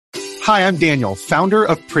Hi, I'm Daniel, founder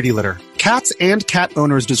of Pretty Litter. Cats and cat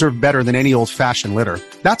owners deserve better than any old-fashioned litter.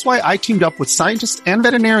 That's why I teamed up with scientists and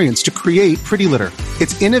veterinarians to create Pretty Litter.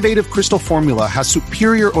 Its innovative crystal formula has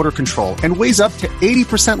superior odor control and weighs up to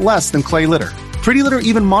 80% less than clay litter. Pretty Litter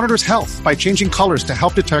even monitors health by changing colors to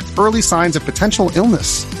help detect early signs of potential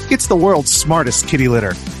illness. It's the world's smartest kitty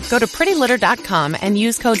litter. Go to prettylitter.com and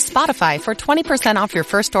use code SPOTIFY for 20% off your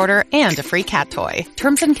first order and a free cat toy.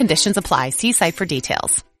 Terms and conditions apply. See site for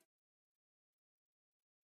details.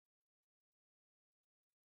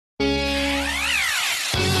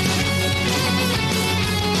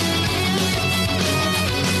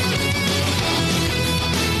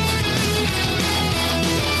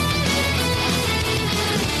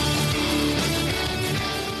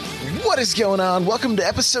 What is going on? Welcome to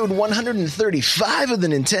episode 135 of the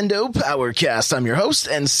Nintendo Powercast. I'm your host,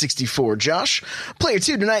 N64 Josh. Player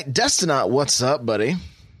 2 tonight, Destinaut. What's up, buddy?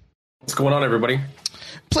 What's going on, everybody?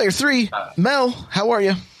 Player 3, Mel. How are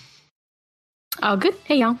you? Oh, good.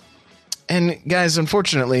 Hey, y'all. And guys,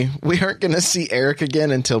 unfortunately, we aren't going to see Eric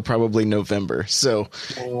again until probably November. So,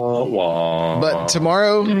 but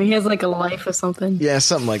tomorrow, he has like a life or something. Yeah,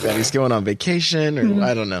 something like that. He's going on vacation or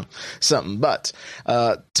I don't know, something. But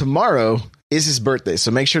tomorrow is his birthday,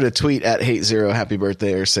 so make sure to tweet at HateZero happy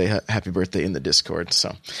birthday or say happy birthday in the Discord.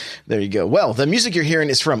 So there you go. Well, the music you're hearing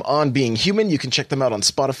is from On Being Human. You can check them out on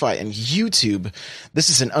Spotify and YouTube. This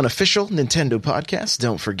is an unofficial Nintendo podcast.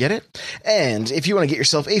 Don't forget it. And if you want to get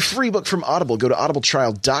yourself a free book from Audible, go to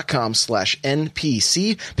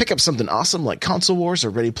audibletrial.com/NPC. Pick up something awesome like Console Wars or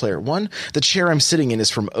Ready Player One. The chair I'm sitting in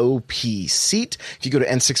is from OP Seat. If you go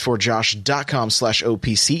to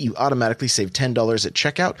n64josh.com/OP Seat, you automatically save $10 at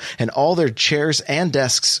checkout, and all their chairs and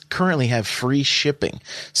desks currently have free shipping.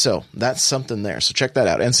 So that's something there. So check that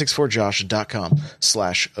out.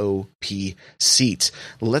 n64josh.com/OP Seat.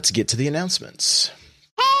 Let's get to the announcements.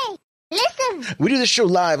 Hey, listen. We do this show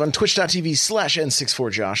live on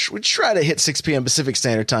twitch.tv/N64Josh. We try to hit 6 p.m. Pacific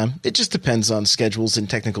Standard Time. It just depends on schedules and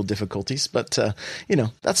technical difficulties. But,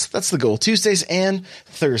 that's the goal. Tuesdays and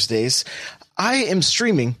Thursdays. I am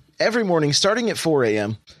streaming every morning starting at 4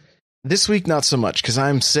 a.m. This week, not so much, because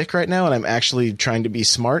I'm sick right now, and I'm actually trying to be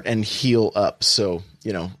smart and heal up. So,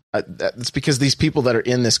 it's because these people that are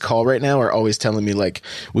in this call right now are always telling me, like,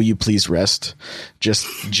 will you please rest?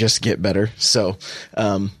 Just get better. So,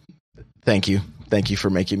 thank you. Thank you for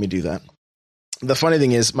making me do that. The funny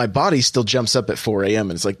thing is, my body still jumps up at 4 a.m.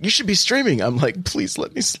 and it's like, you should be streaming. I'm like, please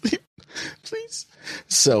let me sleep. Please.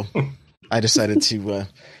 So, I decided to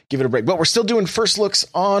give it a break. But we're still doing first looks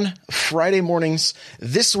on Friday mornings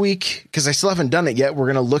this week because I still haven't done it yet.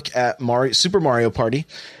 We're going to look at Super Mario Party,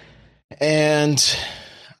 and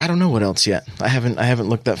I don't know what else yet. I haven't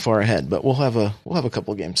looked that far ahead, but we'll have a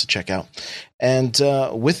couple of games to check out. And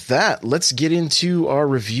with that, let's get into our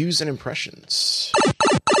reviews and impressions.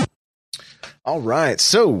 All right,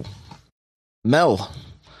 so Mel,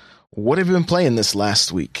 what have you been playing this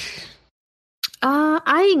last week?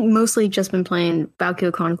 I mostly just been playing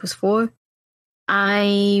Valkyria Chronicles 4.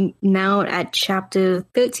 I'm now at chapter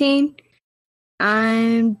 13.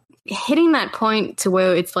 I'm hitting that point to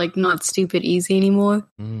where it's like not stupid easy anymore.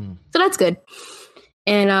 So that's good.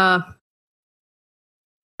 And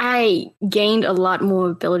I gained a lot more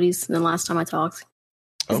abilities than last time I talked.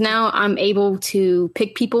 Because now I'm able to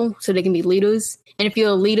pick people so they can be leaders. And if you're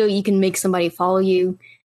a leader, you can make somebody follow you.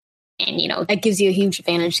 And, that gives you a huge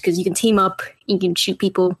advantage because you can team up. You can shoot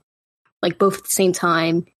people, like, both at the same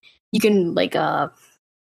time. You can, like,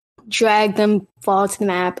 drag them, fall to the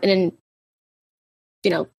map, and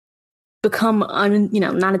then, become,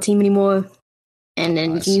 not a team anymore. And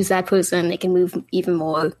then you can use that person. They can move even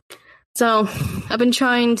more. So I've been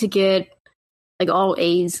trying to get, like, all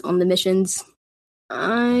A's on the missions.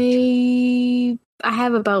 I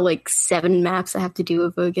have about, like, 7 maps I have to do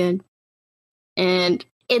over again. And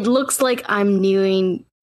it looks like I'm nearing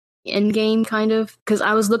endgame, kind of, because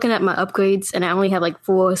I was looking at my upgrades, and I only have like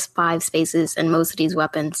 4 or 5 spaces in most of these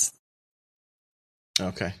weapons.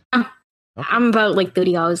 Okay. I'm about like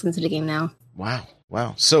 30 hours into the game now. Wow.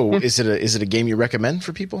 So is it a game you recommend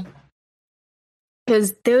for people?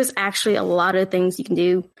 Because there's actually a lot of things you can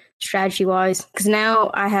do strategy-wise, because now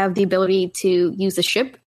I have the ability to use the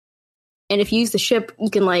ship. And if you use the ship, you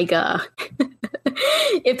can, like,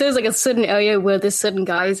 if there's, like, a certain area where this certain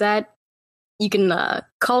guy is at, you can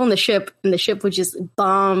call on the ship, and the ship would just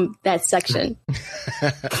bomb that section.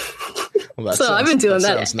 So I've been doing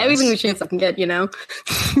that every single chance I can get,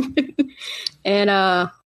 And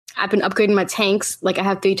I've been upgrading my tanks. Like, I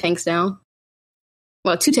have 3 tanks now.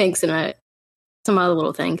 Well, 2 tanks and some other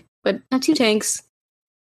little thing. But not 2 tanks.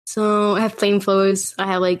 So I have flamethrowers. I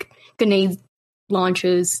have, like, grenade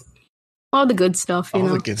launchers. all the good stuff, you All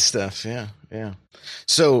know. the good stuff. Yeah. Yeah.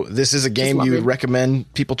 So this is a game love you would it.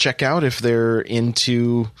 recommend people check out if they're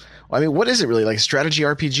into, I mean, what is it really? Like strategy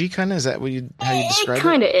RPG kind of? Is that how you describe It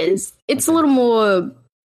kind of is. It's a little more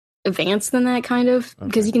advanced than that, kind of,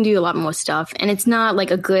 because you can do a lot more stuff. And it's not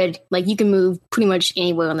like a good, like you can move pretty much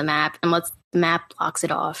anywhere on the map unless the map blocks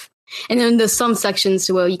it off. And then there's some sections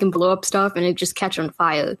to where you can blow up stuff and it just catch on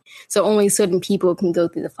fire. So only certain people can go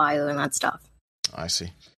through the fire and that stuff. I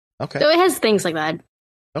see. Okay. So it has things like that.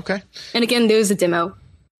 Okay. And again, there's a demo.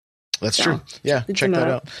 That's So, true. Yeah. it's Check that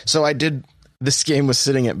a- out. So this game was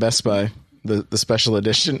sitting at Best Buy, the special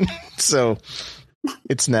edition. So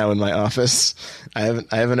it's now in my office. I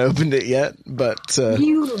haven't opened it yet, but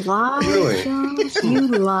You lied, Really? Josh. You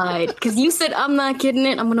lied. Because you said, I'm not getting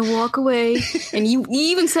it. I'm going to walk away. And you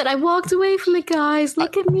even said, I walked away from it, guys.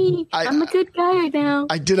 Look at me. I'm a good guy right now.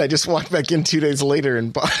 I did. I just walked back in 2 days later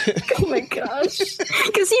and bought it. Oh my gosh.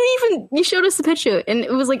 Because you showed us the picture and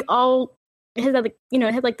it was like all, it had that,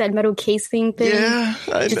 it had like that metal casing thing. Yeah,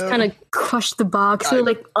 I Just know. kind of crushed the box. We're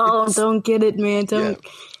like, oh, don't get it, man. Don't. Yeah, And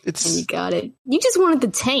it's you got it. You just wanted the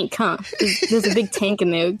tank, huh? There's a big tank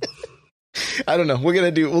in there. I don't know.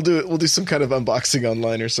 We'll do some kind of unboxing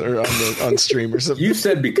online or on stream or something. You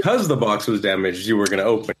said because the box was damaged, you were going to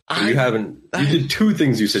open it. You did two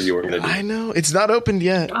things you said you were going to do. I know it's not opened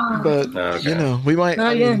yet, but Okay. we might.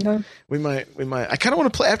 Oh, yeah. No. We might. I kind of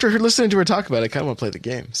want to play after listening to her talk about it. I kind of want to play the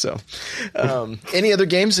game. So, any other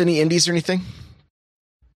games? Any indies or anything?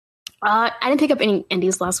 I didn't pick up any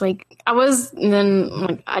indies last week. I was, and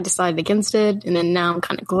then I decided against it, and then now I'm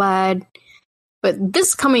kind of glad. But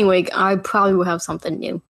this coming week, I probably will have something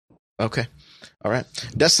new. Okay. All right.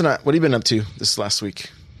 Destin, what have you been up to this last week?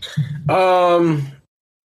 I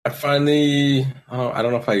finally, I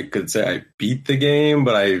don't know if I could say I beat the game,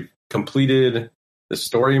 but I completed the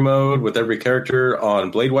story mode with every character on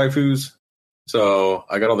Blade Waifus. So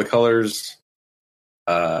I got all the colors.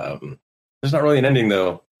 There's not really an ending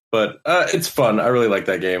though, but it's fun. I really like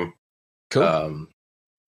that game. Cool.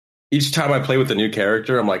 Each time I play with a new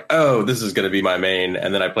character, I'm like, oh, this is going to be my main.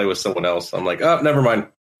 And then I play with someone else. I'm like, oh, never mind.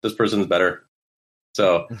 This person's better.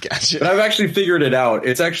 So, Gotcha. but I've actually figured it out.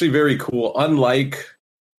 It's actually very cool. Unlike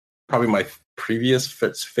probably my previous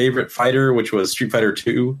favorite fighter, which was Street Fighter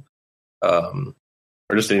 2, or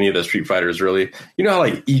just any of the Street Fighters, really. You know how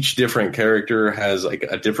like each different character has like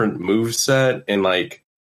a different move set, and like,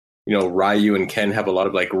 Ryu and Ken have a lot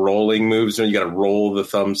of like rolling moves. You got to roll the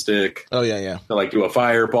thumbstick. Oh yeah. To like do a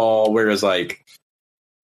fireball, whereas like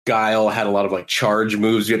Guile had a lot of like charge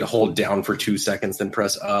moves. You had to hold down for 2 seconds, then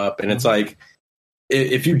press up, and it's like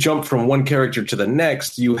if you jump from one character to the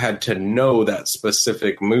next, you had to know that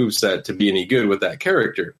specific move set to be any good with that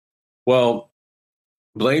character. Well,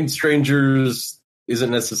 Blade Strangers isn't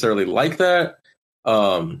necessarily like that.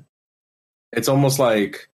 It's almost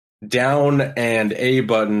like down and A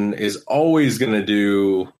button is always going to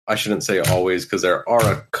do, I shouldn't say always because there are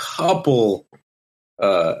a couple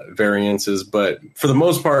variances, but for the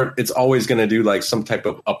most part, it's always going to do like some type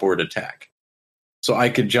of upward attack. So I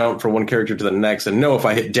could jump from one character to the next and know if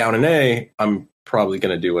I hit down and A, I'm probably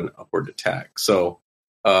going to do an upward attack. So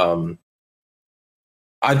I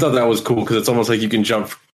thought that was cool because it's almost like you can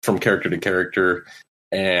jump from character to character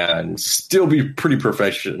and still be pretty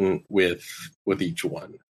proficient with each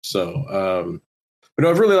one. So, but no,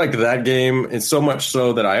 I've really liked that game. It's so much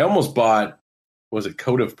so that I almost bought, was it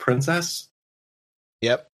Code of Princess?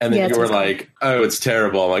 Yep. And then Yeah, you it's were awesome. like, oh, it's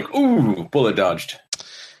terrible. I'm like, ooh, bullet dodged.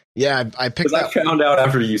 Yeah, I picked Because I that. found out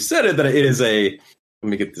after you said it that it is let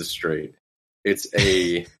me get this straight. It's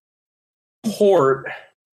a port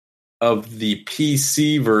of the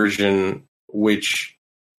PC version, which,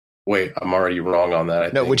 wait, I'm already wrong on that. I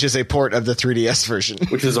think. Which is a port of the 3DS version.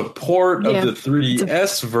 Which is a port Yeah. of the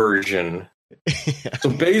 3DS version. So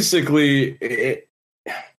basically,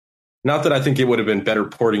 not that I think it would have been better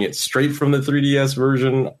porting it straight from the 3DS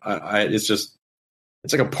version.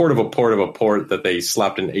 It's like a port of a port of a port that they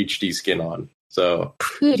slapped an HD skin on. So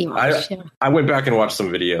Pretty much, yeah. I went back and watched some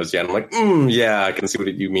videos. Yeah, and I'm like, yeah, I can see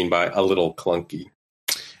what you mean by a little clunky.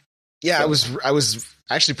 Yeah, I was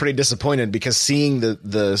actually pretty disappointed because seeing the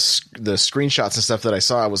screenshots and stuff that I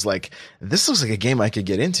saw, I was like, this looks like a game I could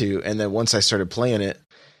get into. And then once I started playing it,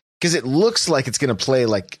 because it looks like it's going to play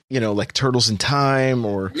like, like Turtles in Time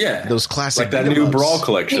or those classic, like that new Brawl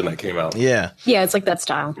collection that came out. Yeah, Yeah, it's like that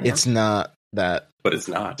style. Yeah. it's not that. But it's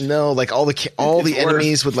not. No, like all the It's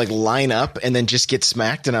enemies would like line up and then just get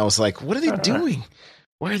smacked, and I was like, what are they doing?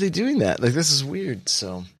 Why are they doing that? Like, this is weird.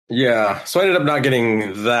 So Yeah, so I ended up not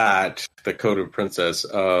getting the Code of Princess.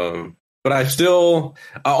 But I still,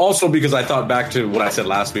 also because I thought back to what I said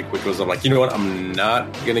last week, which was I'm like, you know what? I'm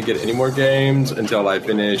not going to get any more games until I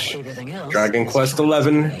finish Dragon Quest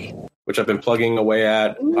XI, which I've been plugging away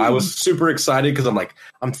at. Ooh. I was super excited because I'm like,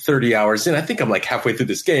 I'm 30 hours in. I think I'm like halfway through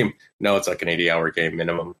this game. No, it's like an 80-hour game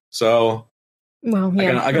minimum. So well,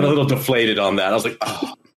 yeah. I got a little deflated on that. I was like,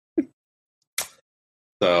 oh.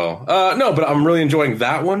 So, no, but I'm really enjoying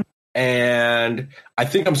that one. And I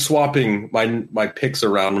think I'm swapping my picks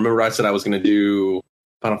around. Remember I said I was going to do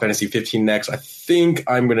Final Fantasy 15 next. I think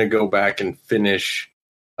I'm going to go back and finish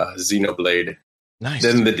Xenoblade. Nice.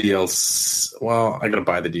 Then the DLC. Well, I got to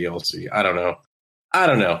buy the DLC. I don't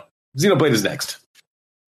know. Xenoblade is next.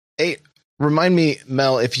 Hey, remind me,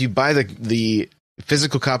 Mel, if you buy the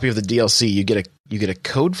physical copy of the DLC, you get a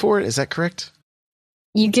code for it. Is that correct?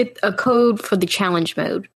 You get a code for the challenge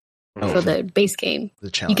mode. Oh, for the base game.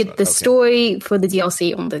 You get the story for the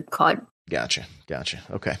DLC on the card. Gotcha.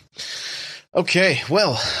 Okay.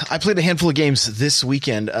 Well, I played a handful of games this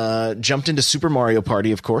weekend. Jumped into Super Mario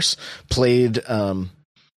Party, of course. Played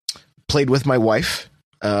with my wife.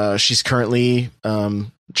 She's currently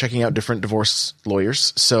checking out different divorce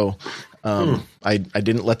lawyers. So I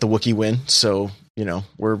didn't let the Wookiee win. So,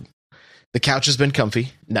 the couch has been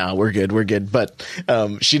comfy. No, we're good. But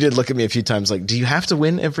she did look at me a few times like, do you have to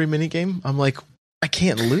win every minigame? I'm like, I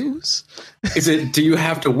can't lose. Is it, do you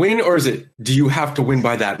have to win, or is it, do you have to win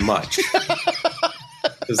by that much?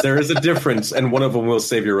 Because there is a difference, and one of them will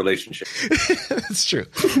save your relationship. That's true.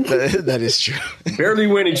 That is true. Barely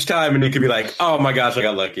win each time, and you could be like, oh my gosh, I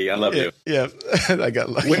got lucky. I love you. Yeah, I got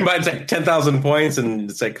lucky. Win by 10,000 points, and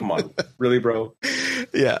it's like, come on. Really, bro?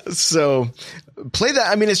 Yeah, so play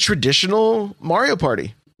that. I mean, it's traditional Mario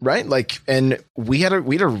Party, right? Like, and we had a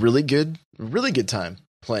really good time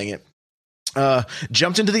playing it.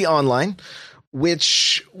 Jumped into the online,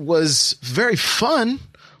 which was very fun.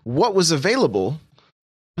 What was available,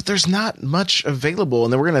 but there's not much available,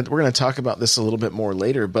 and then we're gonna talk about this a little bit more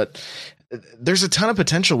later. But there's a ton of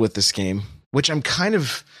potential with this game, which I'm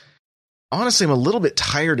honestly, I'm a little bit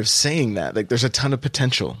tired of saying that. Like, there's a ton of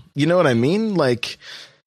potential. You know what I mean? Like,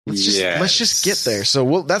 let's just get there.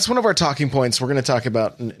 So that's one of our talking points. We're going to talk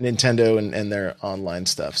about Nintendo and their online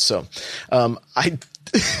stuff. So, I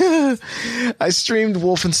streamed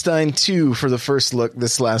Wolfenstein 2 for the first look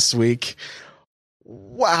this last week.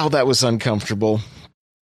 Wow, that was uncomfortable.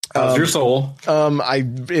 How's your soul?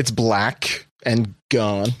 It's black and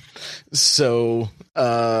gone. So,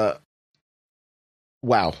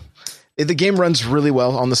 wow. The game runs really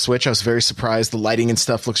well on the Switch. I was very surprised. The lighting and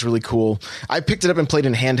stuff looks really cool. I picked it up and played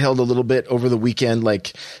in handheld a little bit over the weekend.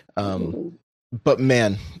 But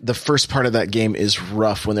man, the first part of that game is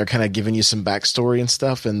rough when they're kind of giving you some backstory and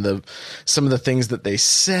stuff, and some of the things that they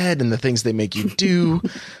said and the things they make you do.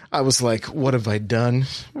 I was like, what have I done?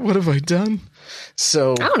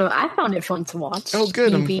 So I don't know. I found it fun to watch. Oh,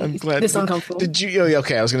 good. I'm glad. This uncomfortable. Did you?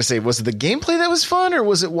 Okay, I was going to say, was it the gameplay that was fun, or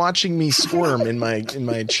was it watching me squirm in my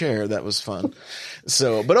chair that was fun?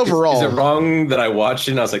 So, but overall, is it wrong that I watched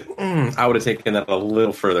it and I was like, I would have taken that a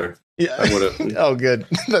little further. Yeah, I would have. Oh, good.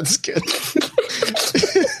 That's good.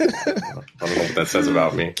 I don't know what that says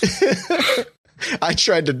about me. I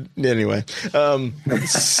tried to anyway.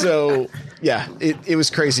 So yeah, it was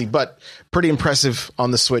crazy, but pretty impressive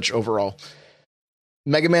on the Switch overall.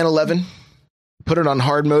 Mega Man 11, put it on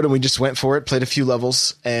hard mode, and we just went for it. Played a few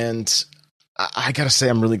levels, and I gotta say,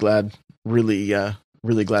 I'm really glad. Really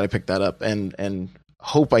glad I picked that up, and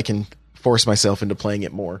hope I can force myself into playing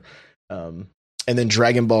it more. And then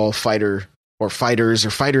Dragon Ball Fighter. Or Fighters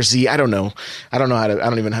or Fighter Z. I don't know. I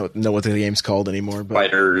don't even know what the game's called anymore. But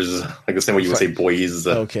Fighters, like the same way you would say boys.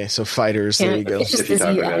 Okay, so Fighters. There you go. It's just this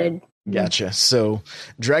you added. Gotcha. So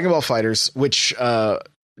Dragon Ball Fighters, which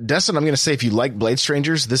Destin, I'm going to say, if you like Blade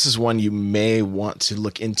Strangers, this is one you may want to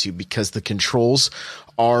look into because the controls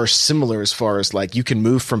are similar as far as like you can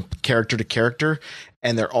move from character to character,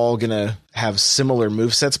 and they're all gonna have similar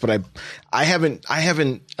movesets. But I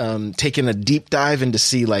haven't taken a deep dive into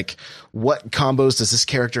see like what combos does this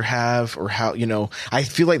character have, or how, I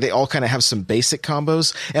feel like they all kind of have some basic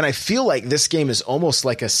combos, and I feel like this game is almost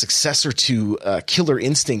like a successor to Killer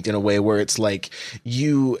Instinct in a way, where it's like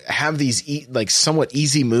you have these like somewhat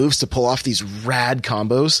easy moves to pull off these rad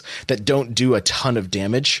combos that don't do a ton of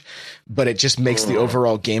damage, but it just makes the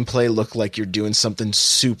overall gameplay look like you're doing something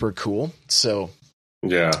super cool. So.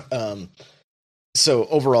 Yeah. So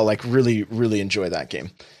overall, like really, really enjoy that game.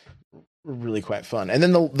 Really quite fun. And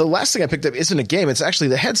then the last thing I picked up isn't a game. It's actually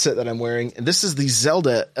the headset that I'm wearing. This is the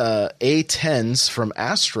Zelda A10s from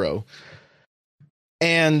Astro.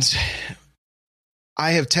 And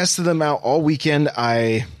I have tested them out all weekend.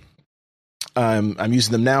 I I'm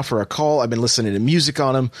using them now for a call. I've been listening to music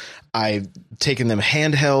on them. I've taken them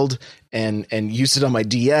handheld and used it on my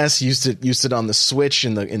DS, used it on the Switch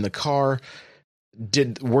in the car.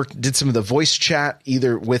 Did some of the voice chat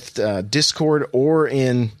either with Discord or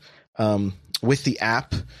in with the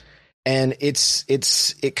app. And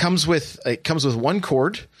it comes with one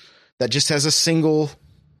cord that just has a single,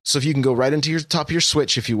 so if you can go right into your top of your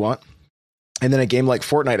Switch if you want. And then a game like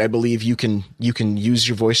Fortnite, I believe you can use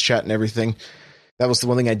your voice chat and everything. That was the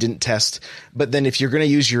one thing I didn't test. But then if you're going to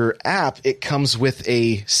use your app, it comes with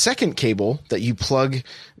a second cable that you plug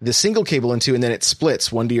the single cable into, and then it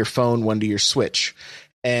splits, one to your phone, one to your Switch.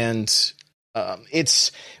 And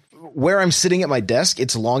it's where I'm sitting at my desk.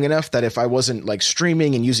 It's long enough that if I wasn't like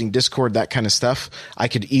streaming and using Discord, that kind of stuff, I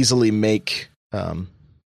could easily make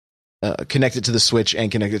connect it to the Switch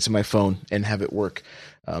and connect it to my phone and have it work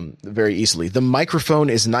very easily. The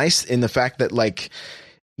microphone is nice in the fact that like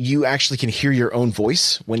you actually can hear your own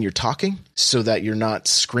voice when you're talking, so that you're not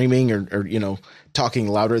screaming or talking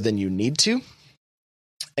louder than you need to.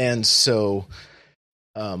 And so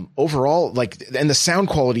overall, like, and the sound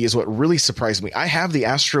quality is what really surprised me. I have the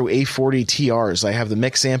Astro A40 TRs. I have the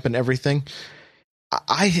mix amp and everything.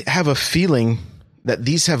 I have a feeling that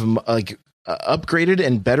these have like upgraded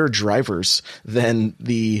and better drivers than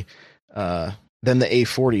the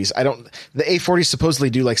A40s. The A40s supposedly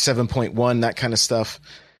do like 7.1, that kind of stuff.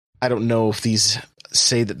 I don't know if these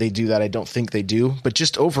say that they do that. I don't think they do, but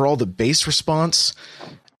just overall the bass response,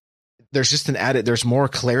 there's more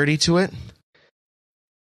clarity to it.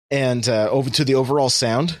 And over to the overall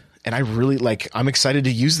sound. And I really I'm excited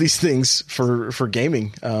to use these things for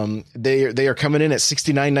gaming. They are coming in at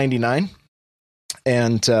 $69.99.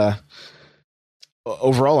 And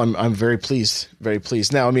overall, I'm very pleased. Very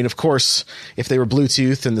pleased. Now, I mean, of course, if they were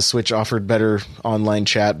Bluetooth and the Switch offered better online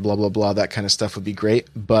chat, blah, blah, blah, that kind of stuff would be great.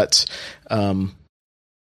 But,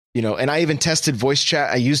 and I even tested voice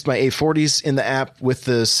chat. I used my A40s in the app with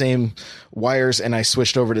the same wires, and I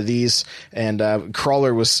switched over to these. And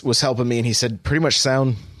Crawler was helping me, and he said pretty much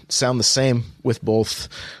sound the same with both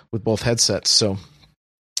headsets. So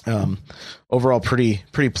overall pretty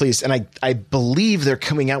pleased. And I believe they're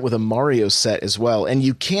coming out with a Mario set as well. And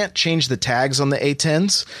you can't change the tags on the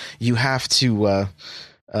A10s. You have to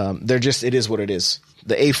it is what it is.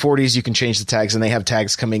 The A40s, you can change the tags, and they have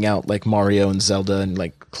tags coming out like Mario and Zelda and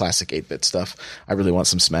like classic 8-bit stuff. I really want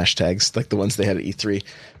some Smash tags, like the ones they had at E3.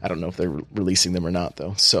 I don't know if they're releasing them or not,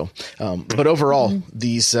 though. So, but overall,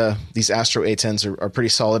 these Astro A10s are pretty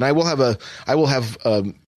solid. And I will have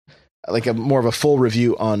like a more of a full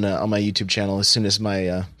review on my YouTube channel as soon as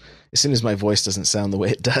my voice doesn't sound the way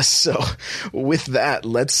it does. So, with that,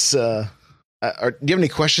 let's. Do you have any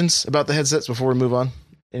questions about the headsets before we move on?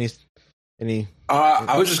 Any?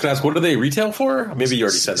 I was just gonna ask, what do they retail for? Maybe you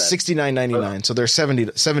already said that. $69.99. So they're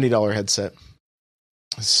 $70 headset.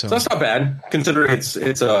 So that's not bad, considering it's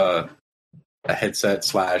a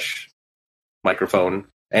headset / microphone,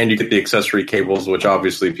 and you get the accessory cables, which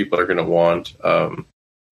obviously people are gonna want.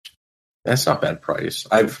 That's not bad price.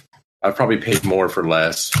 I've probably paid more for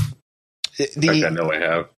less. I know I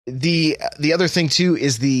have. The other thing too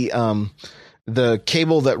is the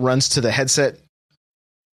cable that runs to the headset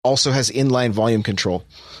also has inline volume control,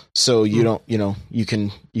 so you don't, you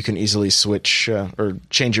can easily switch or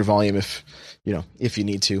change your volume if you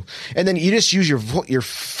need to, and then you just use your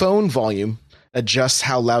phone volume, adjusts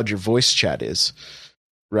how loud your voice chat is,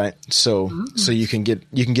 right? So you can get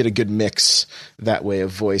a good mix that way of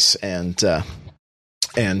voice and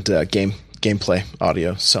gameplay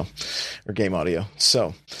audio, or game audio.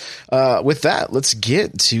 So with that, let's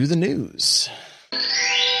get to the news.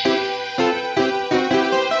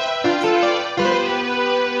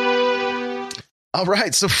 All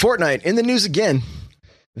right, so Fortnite in the news again.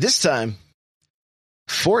 This time,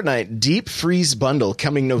 Fortnite Deep Freeze Bundle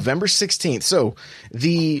coming November 16th. So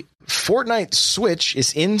the Fortnite Switch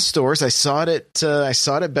is in stores. I saw it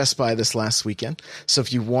at Best Buy this last weekend. So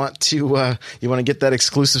if you want to get that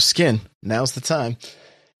exclusive skin, now's the time.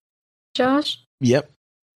 Josh? Yep.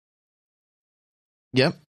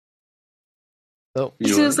 Oh,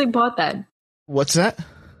 you seriously bought that? What's that?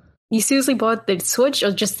 You seriously bought the Switch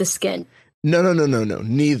or just the skin? No.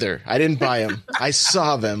 Neither. I didn't buy them. I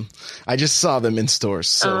saw them. I just saw them in stores.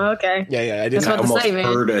 So. Oh, okay. Yeah. I didn't. I almost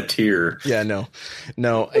heard a tear. Yeah, no.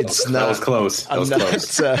 It's not. That was close.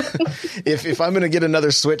 Close. If I'm going to get another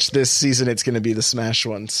Switch this season, it's going to be the Smash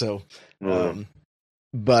one. So,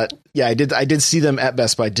 but yeah, I did see them at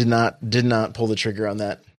Best Buy. Did not pull the trigger on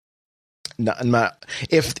that.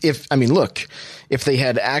 If they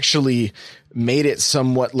had actually made it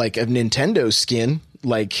somewhat like a Nintendo skin,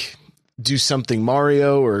 like do something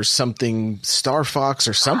Mario or something Star Fox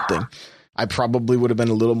or something, I probably would have been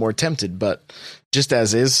a little more tempted. But just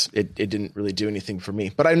as is, it didn't really do anything for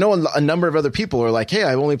me. But I know a number of other people are like, hey,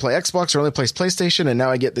 I only play Xbox or only play PlayStation, and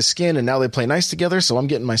now I get the skin, and now they play nice together, so I'm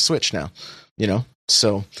getting my Switch now.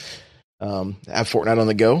 So have Fortnite on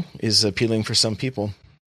the go is appealing for some people.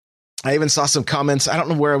 I even saw some comments. I don't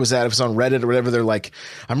know where I was at. If it was on Reddit or whatever. They're like,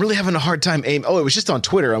 I'm really having a hard time aim. Oh, it was just on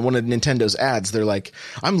Twitter on one of Nintendo's ads. They're like,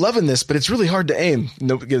 I'm loving this, but it's really hard to aim.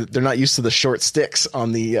 No, they're not used to the short sticks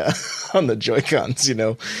on the on the Joy-Cons.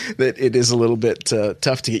 That it is a little bit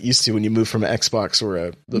tough to get used to when you move from an Xbox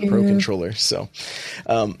or the Pro controller. So,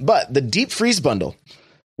 but the Deep Freeze bundle.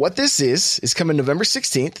 What this is coming November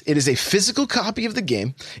 16th. It is a physical copy of the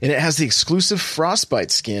game, and it has the exclusive Frostbite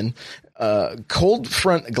skin, Cold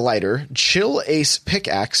Front glider, Chill Ace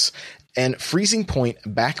pickaxe, and Freezing Point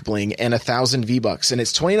back bling, and 1,000 V-Bucks. And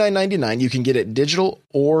it's $29.99. You can get it digital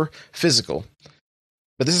or physical.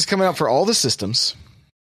 But this is coming out for all the systems,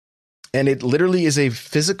 and it literally is a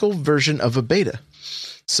physical version of a beta.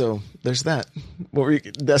 So there's that. What were you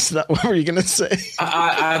going to say?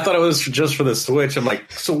 I thought it was just for the Switch. I'm like,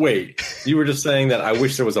 so wait, you were just saying that I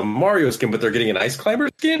wish there was a Mario skin, but they're getting an Ice Climber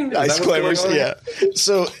skin? Ice Climbers, yeah.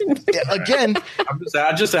 So again, I'm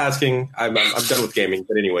just asking. I'm done with gaming,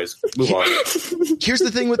 but anyways, move on. Here's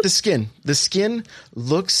the thing with the skin. The skin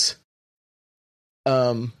looks,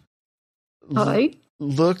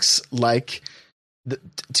 looks like the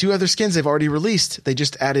two other skins they've already released. They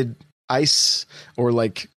just added ice or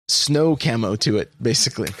like snow camo to it,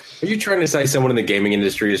 basically. Are you trying to say someone in the gaming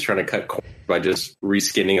industry is trying to cut corners by just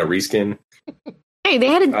reskinning a reskin? Hey, they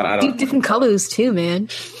had to do different colors too, man.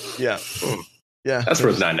 Yeah. Yeah. That's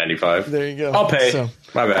worth $9.95. There you go. I'll pay. So,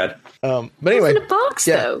 my bad. But anyway, it's in a box,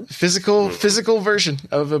 though. Physical version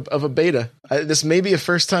of a beta. This may be a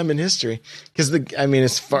first time in history because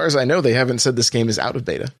as far as I know, they haven't said this game is out of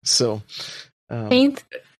beta. So,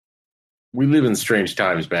 we live in strange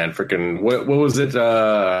times, man. Freaking, what was it?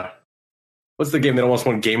 What's the game that almost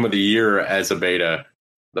won Game of the Year as a beta?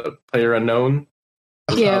 The PlayerUnknown?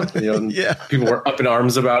 Yeah. Yeah. People were up in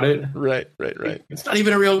arms about it. Right. It's not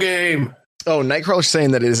even a real game. Oh, Nightcrawler's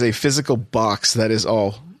saying that it is a physical box. That is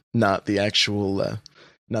all, not the actual.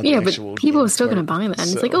 But people are still going to buy that. And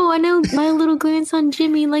it's like, oh, I know my little grandson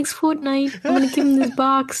Jimmy likes Fortnite. I'm going to give him this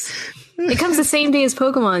box. It comes the same day as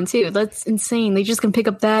Pokemon, too. That's insane. They just can pick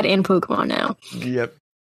up that and Pokemon now. Yep.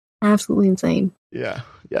 Absolutely insane. Yeah.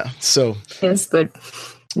 So. Yes, but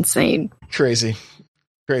insane. Crazy.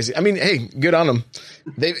 I mean, hey, good on them.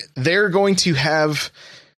 They're going to have,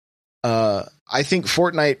 I think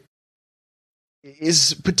Fortnite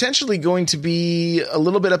is potentially going to be a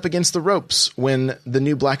little bit up against the ropes when the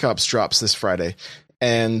new Black Ops drops this Friday.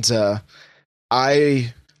 And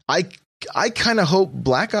I kind of hope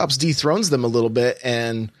Black Ops dethrones them a little bit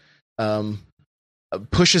and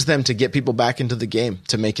pushes them to get people back into the game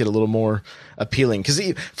to make it a little more appealing. Because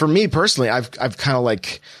for me personally, I've kind of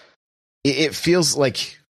like it feels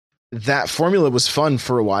like that formula was fun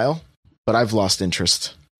for a while, but I've lost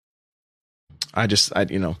interest.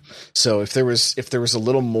 So if there was a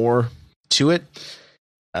little more to it,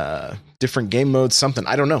 different game modes, something,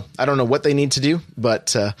 I don't know what they need to do,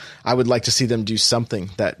 but I would like to see them do something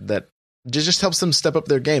that just helps them step up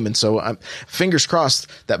their game. And so I'm fingers crossed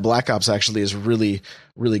that Black Ops actually is really,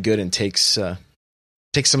 really good and takes some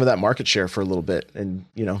of that market share for a little bit. And,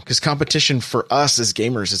 because competition for us as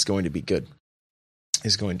gamers is going to be good.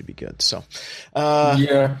 So,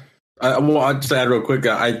 yeah. I'll just add real quick.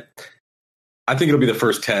 I think it'll be the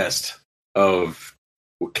first test of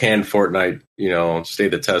can Fortnite,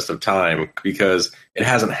 stand the test of time, because it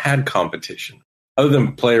hasn't had competition other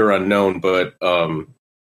than PlayerUnknown. But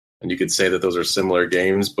and you could say that those are similar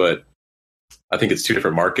games, but I think it's two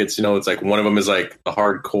different markets. It's like one of them is like the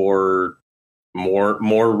hardcore,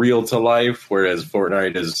 more real to life, whereas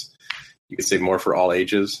Fortnite is, you could say, more for all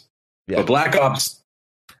ages. Yeah. But Black Ops,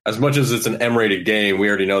 as much as it's an M-rated game, we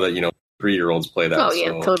already know that 3-year-olds play that. Oh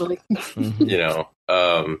yeah, totally.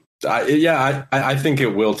 I think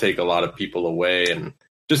it will take a lot of people away, and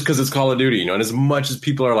just because it's Call of Duty, and as much as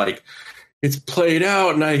people are like, it's played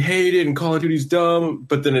out and I hate it and Call of Duty's dumb,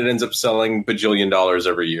 but then it ends up selling bajillion dollars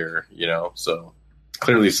every year, so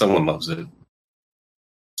clearly someone loves it.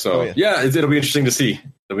 So it'll be interesting to see.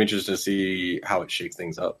 It'll be interesting to see how it shakes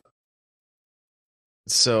things up.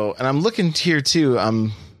 So, and I'm looking here too.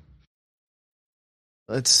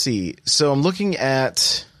 Let's see. So I'm looking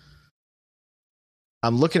at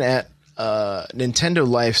Nintendo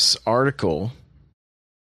Life's article,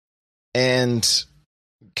 and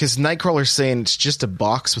because Nightcrawler's saying it's just a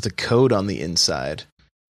box with a code on the inside.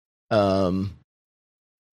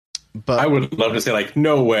 But I would love to say like,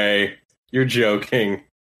 no way, you're joking.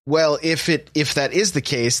 Well, if that is the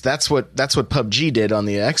case, that's what PUBG did on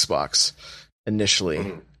the Xbox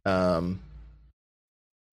initially. Mm-hmm.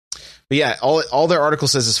 But yeah, all their article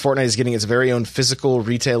says is Fortnite is getting its very own physical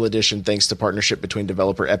retail edition thanks to partnership between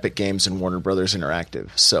developer Epic Games and Warner Brothers Interactive.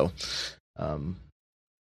 So, from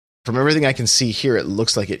everything I can see here, it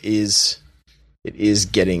looks like it is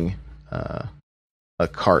getting a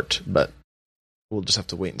cart, but we'll just have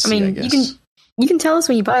to wait and see. I guess you can tell us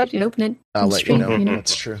when you buy it and open it. I'll let you know.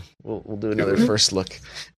 That's true. We'll do another first look.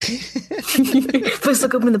 First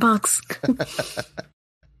look, open the box.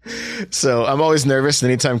 So I'm always nervous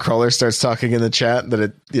anytime Crawler starts talking in the chat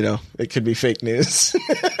that it could be fake news.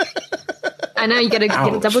 I know, you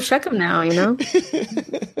gotta double check him now,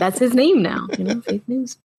 That's his name now, fake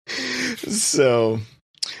news. So,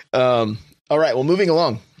 all right, well, moving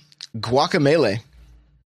along. Guacamelee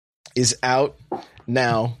is out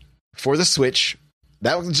now for the Switch.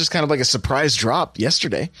 That was just kind of like a surprise drop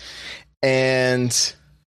yesterday. And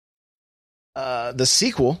the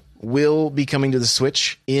sequel will be coming to the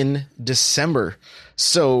Switch in December.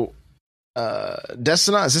 So,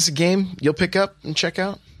 Destinat, is this a game you'll pick up and check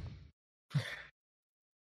out?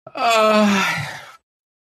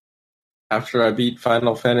 After I beat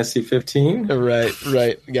Final Fantasy 15.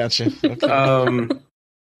 Right. Gotcha. Okay.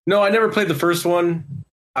 No, I never played the first one.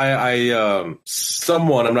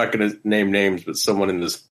 Someone, I'm not going to name names, but someone in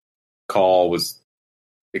this call was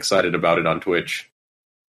excited about it on Twitch.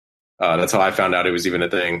 That's how I found out it was even a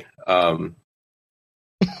thing.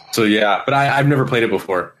 So yeah, but I've never played it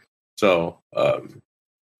before. So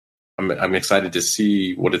I'm excited to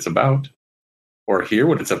see what it's about or hear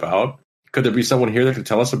what it's about. Could there be someone here that could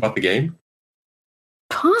tell us about the game?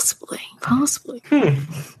 Possibly.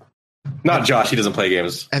 Not Josh. He doesn't play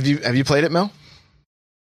games. Have you played it, Mel?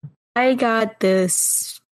 I got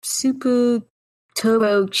this Super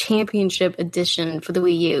Turbo Championship Edition for the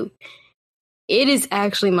Wii U. It is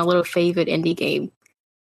actually my little favorite indie game.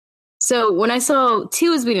 So when I saw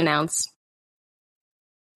 2 was being announced,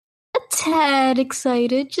 a tad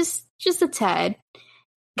excited, just a tad,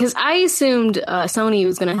 because I assumed Sony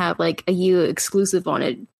was going to have like a U exclusive on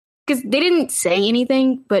it, because they didn't say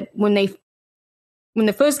anything. But when the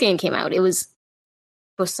first game came out, it was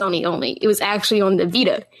for Sony only. It was actually on the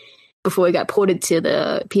Vita before it got ported to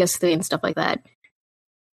the PS3 and stuff like that.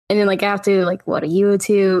 And then like after like a year or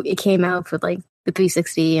two, it came out for like the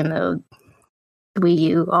 360 and the Wii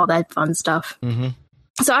U, all that fun stuff. Mm-hmm.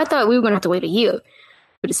 So I thought we were going to have to wait a year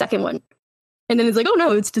for the second one. And then it's like, oh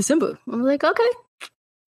no, it's December. I'm like, okay.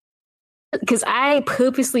 Because I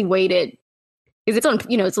purposely waited, because it's on,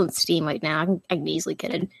 it's on Steam right now. I can easily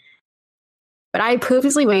get it. But I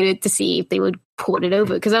purposely waited to see if they would port it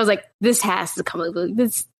over, because I was like, this has to come over.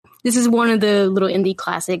 This is one of the little indie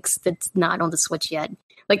classics that's not on the Switch yet.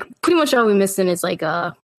 Like, pretty much all we're missing is like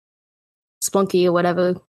Splunky or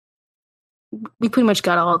whatever. We pretty much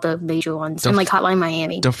got all the major ones. And like Hotline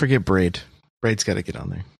Miami. Don't forget Braid. Braid's got to get on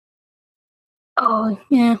there. Oh,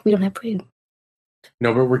 yeah. We don't have Braid.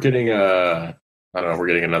 No, but we're getting I don't know, we're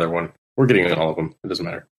getting another one. We're getting all of them. It doesn't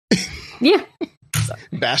matter. Yeah.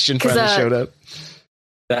 Bastion finally showed up.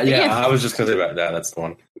 I was just going to say about that. That's the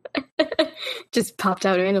one. Just popped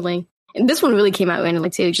out randomly. And this one really came out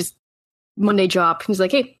randomly too. Just Monday drop. He was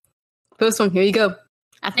like, hey, first one, here you go.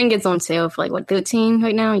 I think it's on sale for like, $13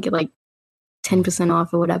 right now? You get like 10%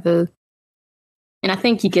 off or whatever. And I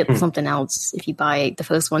think you get something else if you buy the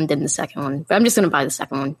first one, then the second one. But I'm just going to buy the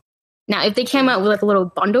second one. Now, if they came out with like a little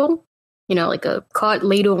bundle, like a cart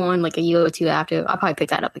later on, like a year or two after, I'll probably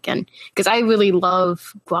pick that up again. Because I really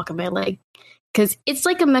love Guacamelee. Because it's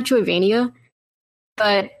like a Metroidvania,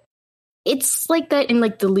 but it's like that in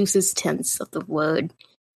like the loosest sense of the word.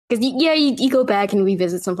 Because you go back and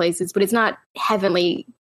revisit some places, but it's not heavily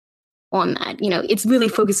on that. It's really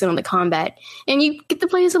focusing on the combat, and you get to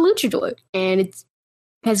play as a luchador, and it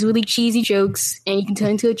has really cheesy jokes, and you can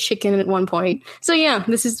turn into a chicken at one point. So yeah,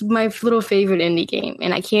 this is my little favorite indie game,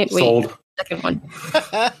 and I can't wait for the second one.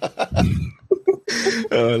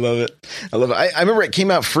 Oh, I love it. I remember it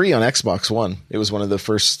came out free on Xbox One. It was one of the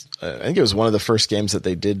first. I think it was one of the first games that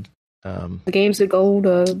they did. The games are gold.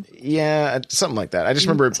 Yeah, something like that. I just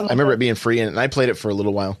remember. I remember it being free, and I played it for a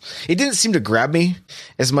little while. It didn't seem to grab me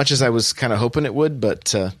as much as I was kind of hoping it would,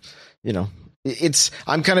 but I'm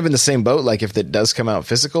kind of in the same boat. Like if it does come out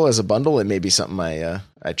physical as a bundle, it may be something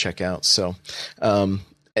I check out. So,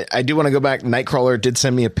 I do want to go back. Nightcrawler did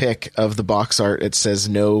send me a pic of the box art. It says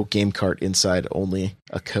no game cart inside, only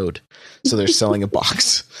a code. So they're selling a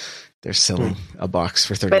box. They're selling a box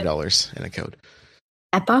for $30 and a code.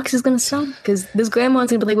 that box is going to suck because this grandma's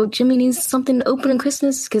going to be like, well, Jimmy needs something to open on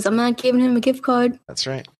Christmas because I'm not giving him a gift card. That's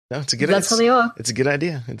right. No, it's a good. That's how they are. It's a good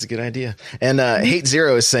idea. It's a good idea. And Hate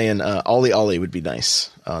Zero is saying Ollie Ollie would be nice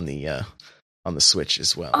on the Switch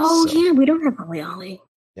as well. Oh so, yeah, we don't have Ollie Ollie.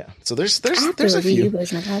 Yeah. So there's a few.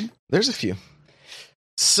 There's a few.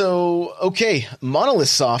 So okay, Monolith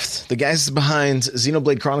Soft, the guys behind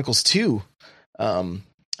Xenoblade Chronicles 2, have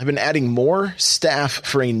been adding more staff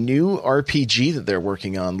for a new RPG that they're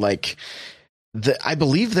working on. Like I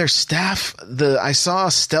believe their staff. I saw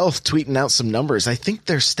Stealth tweeting out some numbers. I think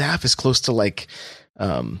their staff is close to like,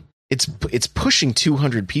 it's pushing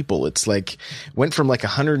 200 people. It's like went from like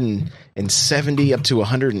 170 up to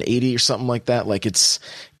 180 or something like that. Like it's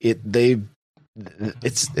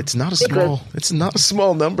not a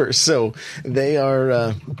small number. So they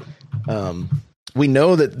are. We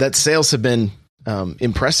know that sales have been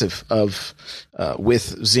impressive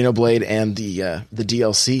with Xenoblade and the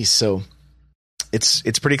DLC. So.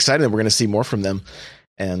 It's pretty exciting that we're going to see more from them.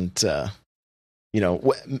 And,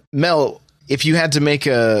 Mel, if you had to make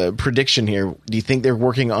a prediction here, do you think they're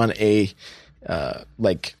working on a,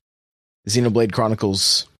 like Xenoblade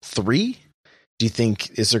Chronicles 3? Do you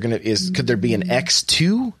think, could there be an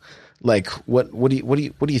X2? Like, what do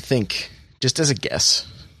you think? Just as a guess.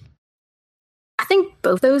 I think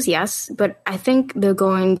both those, yes, but I think they're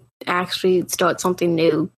going to actually start something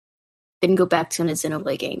new, then go back to a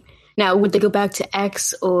Xenoblade game. Now, would they go back to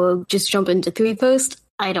X or just jump into 3 first?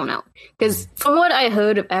 I don't know. Because from what I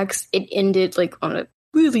heard of X, it ended like on a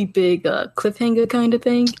really big cliffhanger kind of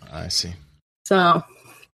thing. I see. So.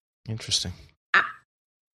 Interesting.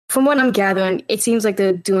 From what I'm gathering, it seems like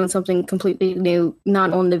they're doing something completely new,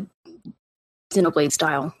 not on the Xenoblade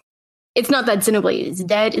style. It's not that Xenoblade is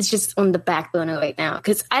dead, it's just on the back burner right now.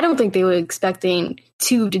 Because I don't think they were expecting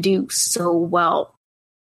 2 to do so well.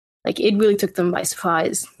 Like, it really took them by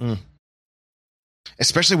surprise.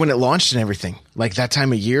 Especially when it launched and everything. Like, that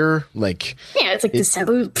time of year, like... Yeah, it's like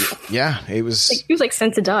December. Yeah, it was... It was like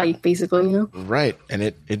sent to die, basically, you know? Right, and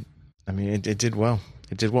it did well.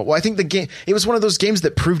 It did well. Well, I think the game... It was one of those games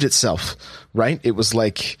that proved itself, right? It was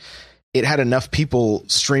like... It had enough people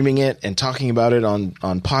streaming it and talking about it on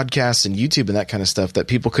podcasts and YouTube and that kind of stuff that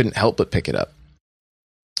people couldn't help but pick it up.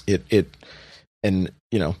 And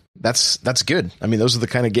that's good. I mean, those are the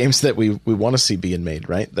kind of games that we want to see being made,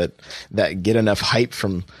 right? That get enough hype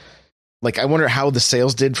from, like, I wonder how the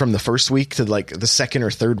sales did from the first week to like the second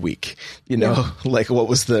or third week, like what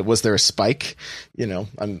was there a spike?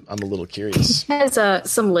 I'm a little curious. It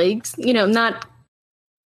has some legs, not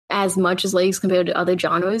as much as legs compared to other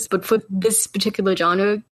genres, but for this particular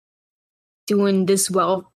genre, doing this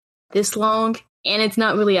well, this long, and it's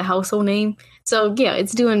not really a household name. So yeah,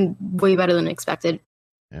 it's doing way better than expected.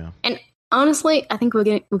 Yeah. And honestly, I think we're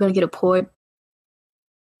gonna get a port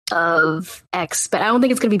of X, but I don't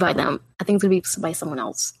think it's gonna be by them. I think it's gonna be by someone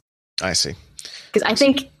else. I see. Because I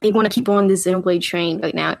think they want to keep on this Xenoblade train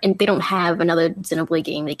right now, and they don't have another Xenoblade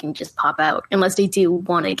game they can just pop out unless they do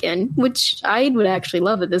one again, which I would actually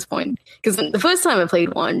love at this point. Because the first time I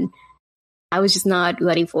played one, I was just not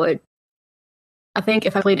ready for it. I think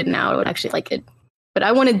if I played it now, I would actually like it. But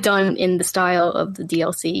I want it done in the style of the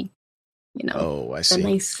DLC. Oh, I see.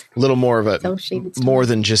 Nice, a little more of a more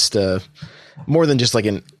than just like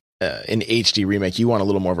an HD remake. You want a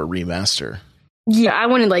little more of a remaster. Yeah, I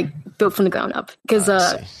want to like build from the ground up because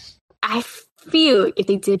I feel if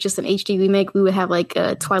they did just an HD remake, we would have like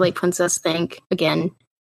a Twilight Princess thing again.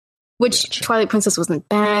 Which gotcha. Twilight Princess wasn't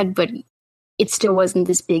bad, but it still wasn't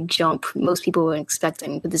this big jump most people were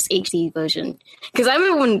expecting with this HD version. Because I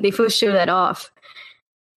remember when they first showed that off,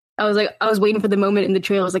 I was waiting for the moment in the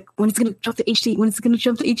trailer. I was like, when it's going to jump to HD? When it's going to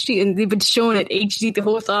jump to HD? And they've been showing it HD the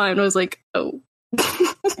whole time. And I was like, oh.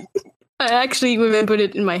 I actually remembered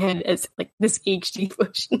it in my head as like this HD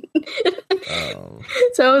version. Oh.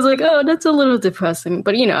 So I was like, oh, that's a little depressing.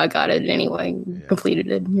 But, I got it anyway. Yeah.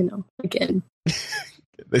 Completed it, again.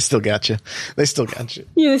 They still got you. Yeah, they still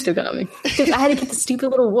got me. Because I had to get the stupid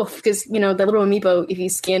little wolf. Because, the little amiibo, if you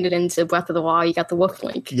scanned it into Breath of the Wild, you got the wolf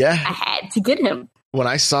link. Yeah. I had to get him. When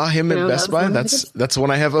I saw him at Best Buy, that's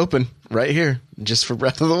one I have open right here, just for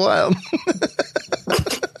Breath of the Wild.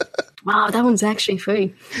 Wow, that one's actually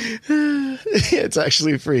free. Yeah, it's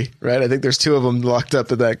actually free, right? I think there's 2 of them locked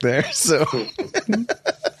up back there. So,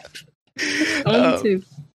 only 2.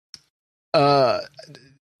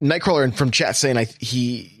 Nightcrawler from chat saying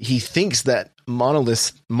he thinks that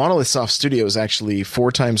Monolith Soft Studio is actually 4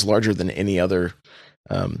 times larger than any other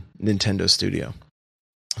Nintendo studio.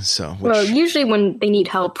 So, well, usually when they need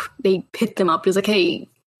help, they pick them up. It's like, hey,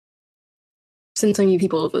 send some of you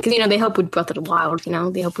people over. Because, they help with Breath of the Wild,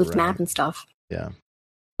 they help with map and stuff. Yeah.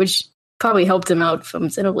 which probably helped him out from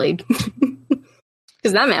Xenoblade.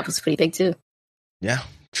 Because that map was pretty big too. Yeah,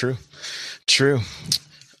 true.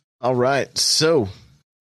 All right. So,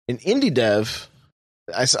 an indie dev,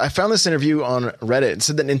 I found this interview on Reddit. It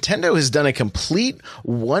said that Nintendo has done a complete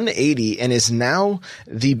 180 and is now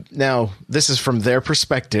this is from their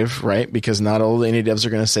perspective, right? Because not all the indie devs are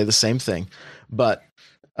going to say the same thing. But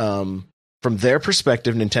from their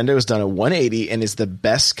perspective, Nintendo has done a 180 and is the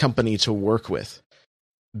best company to work with.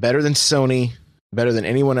 Better than Sony, better than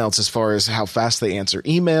anyone else as far as how fast they answer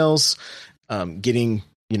emails, getting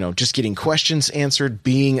questions answered,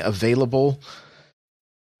 being available.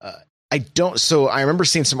 I remember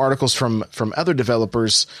seeing some articles from other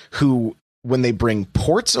developers who, when they bring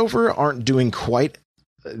ports over,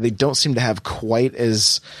 they don't seem to have quite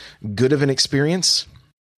as good of an experience.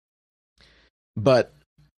 But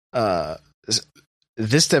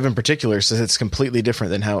this dev in particular says it's completely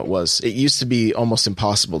different than how it was. It used to be almost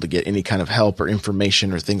impossible to get any kind of help or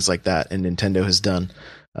information or things like that, and Nintendo has done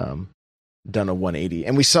a 180.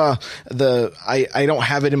 And we saw I don't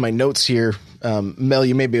have it in my notes here. Mel,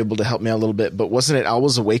 you may be able to help me out a little bit, but wasn't it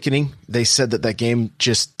Owl's Awakening? They said that game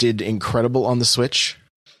just did incredible on the Switch.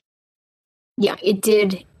 Yeah, it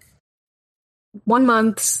did 1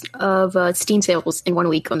 month of Steam sales in 1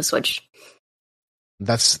 week on the Switch.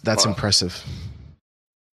 That's impressive.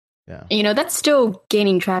 Yeah. And, that's still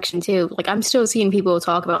gaining traction too. Like, I'm still seeing people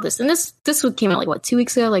talk about this. And this came out like 2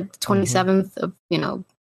 weeks ago, like the 27th of,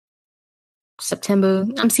 September.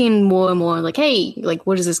 I'm seeing more and more like, hey, like,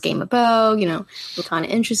 what is this game about? We're kind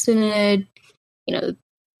of interested in it.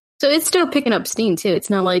 So it's still picking up steam too.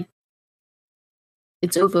 It's not like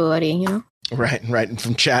it's over already, Right. And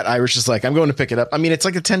from chat, Irish is like, I'm going to pick it up. I mean, it's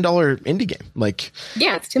like a $10 indie game. Like,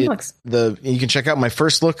 yeah, it's $10. You can check out my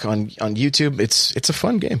first look on YouTube. It's a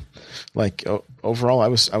fun game. Like, overall, I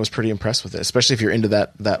was pretty impressed with it, especially if you're into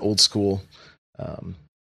that old school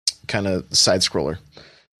kind of side scroller.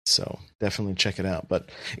 So definitely check it out. But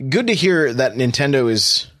good to hear that Nintendo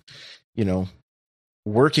is,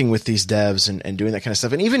 working with these devs and doing that kind of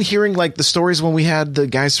stuff. And even hearing like the stories when we had the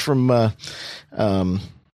guys from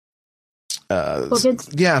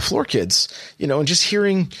Floor Kids, and just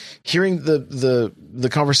hearing the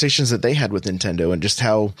conversations that they had with Nintendo and just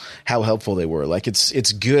how helpful they were. Like,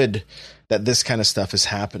 it's good that this kind of stuff is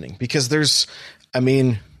happening, because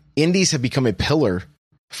indies have become a pillar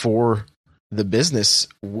for the business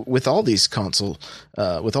with all these console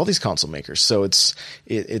makers. So it's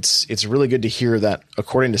really good to hear that,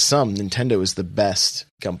 according to some, Nintendo is the best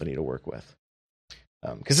company to work with.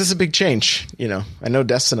 Because it's a big change, I know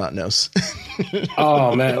Destinot knows.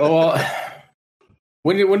 Oh man, well,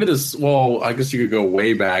 when did this? Well, I guess you could go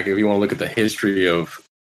way back if you want to look at the history of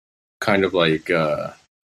kind of like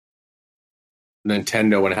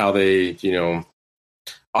Nintendo and how they,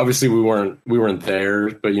 obviously we weren't there,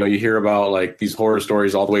 but you hear about like these horror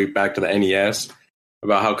stories all the way back to the NES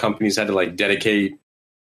about how companies had to like dedicate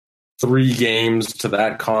 3 games to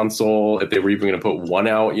that console if they were even going to put one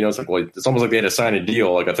out. It's like, well, it's almost like they had to sign a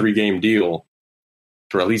deal, like a 3-game deal,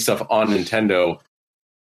 to release stuff on Nintendo,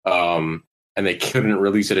 and they couldn't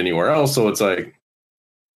release it anywhere else. So it's like,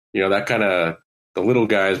 that kind of, the little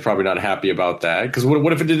guy is probably not happy about that, because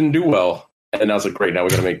what if it didn't do well? And I was like, great, now we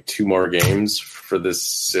got to make 2 more games for this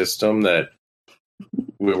system that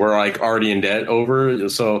we're like already in debt over.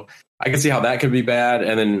 So I can see how that could be bad.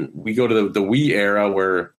 And then we go to the Wii era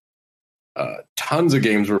where tons of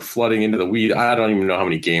games were flooding into the Wii. I don't even know how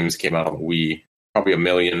many games came out on the Wii. Probably 1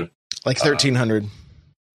 million. Like 1,300.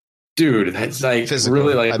 Dude, that's like physical,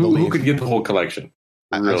 really like who could get the whole collection?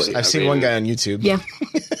 Really? I've seen one guy on YouTube. Yeah.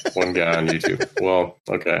 One guy on YouTube. Well,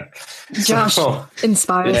 okay. Josh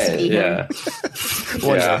inspires me. Yeah.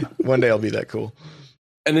 One day I'll be that cool.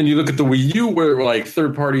 And then you look at the Wii U, where like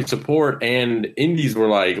third-party support and indies were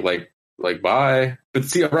like bye. But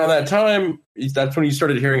see, around that time, that's when you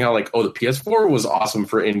started hearing how like, oh, the PS4 was awesome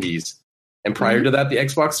for indies, and prior to that, the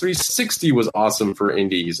Xbox 360 was awesome for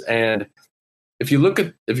indies. And if you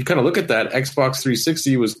kind of look at that, Xbox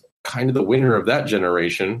 360 was kind of the winner of that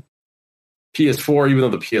generation. PS4, even though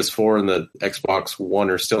the PS4 and the Xbox One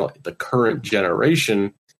are still the current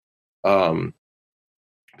generation,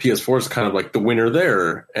 PS4 is kind of like the winner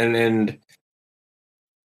there. And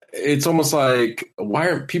it's almost like, why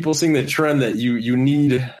aren't people seeing the trend that you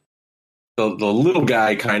need the little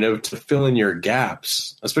guy kind of to fill in your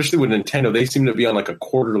gaps? Especially with Nintendo, they seem to be on like a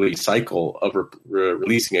quarterly cycle of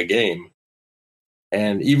releasing a game.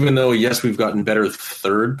 And even though, yes, we've gotten better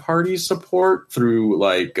third-party support through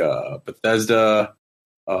like Bethesda,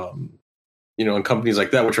 and companies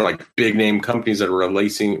like that, which are like big-name companies that are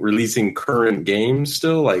releasing current games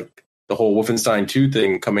still, like the whole Wolfenstein 2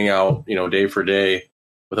 thing coming out, day for day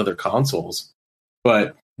with other consoles.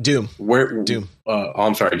 But Doom. Doom.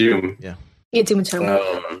 I'm sorry, Doom. Yeah. Yeah, Doom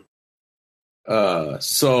Eternal.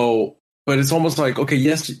 But it's almost like, okay,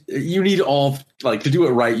 yes, you need all, like, to do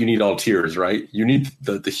it right, you need all tiers, right? You need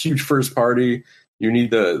the huge first party, you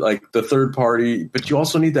need the third party, but you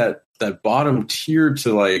also need that bottom tier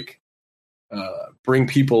to like bring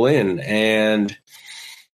people in. And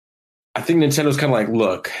I think Nintendo's kind of like,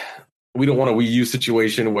 look, we don't want a Wii U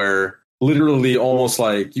situation where literally almost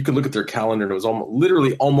like you could look at their calendar and it was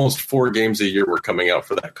almost 4 games a year were coming out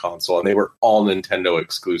for that console, and they were all Nintendo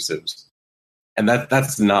exclusives. And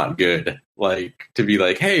that's not good. Like, to be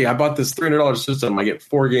like, hey, I bought this $300 system, I get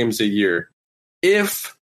 4 games a year.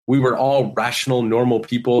 If we were all rational, normal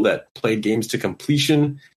people that played games to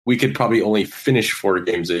completion, we could probably only finish 4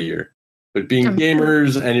 games a year. But being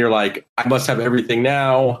gamers and you're like, I must have everything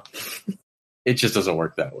now, it just doesn't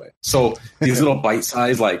work that way. So these little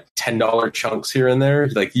bite-sized, like $10 chunks here and there,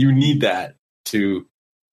 like you need that to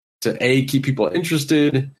A, keep people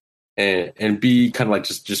interested, and B, kind of like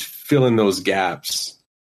just fill in those gaps.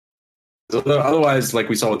 So otherwise, like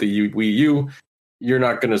we saw with the Wii U, you're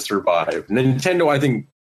not going to survive. Nintendo, I think,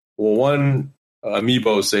 well, 1,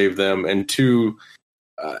 Amiibo saved them, and 2,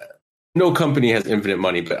 no company has infinite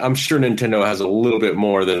money, but I'm sure Nintendo has a little bit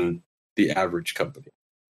more than the average company.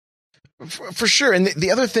 For sure. And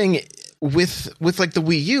the other thing with like the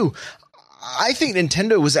Wii U, I think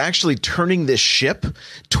Nintendo was actually turning this ship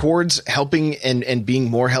towards helping and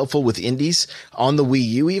being more helpful with indies on the Wii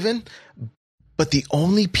U even. But the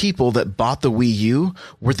only people that bought the Wii U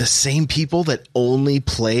were the same people that only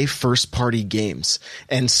play first party games.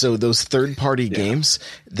 And so those third party games,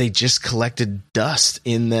 they just collected dust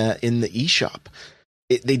in the eShop.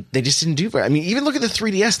 They just didn't do very. I mean, even look at the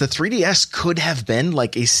 3DS. The 3DS could have been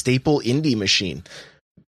like a staple indie machine,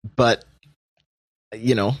 but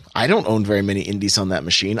I don't own very many indies on that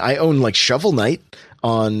machine. I own like Shovel Knight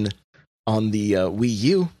on the Wii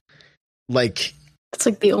U. Like, it's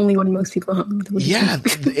like the only one most people own. Yeah,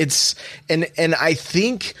 it's and I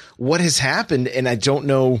think what has happened, and I don't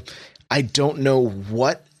know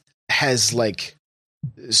what has like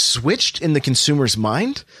switched in the consumer's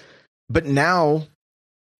mind, but now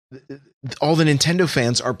all the Nintendo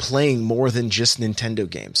fans are playing more than just Nintendo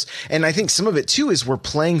games. And I think some of it too is we're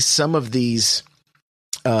playing some of these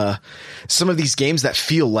games that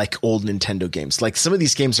feel like old Nintendo games. Like some of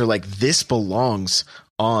these games are like, this belongs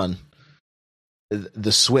on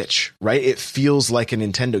the Switch, right? It feels like a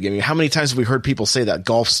Nintendo game. How many times have we heard people say that?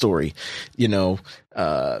 Golf Story,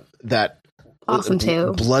 that Blossom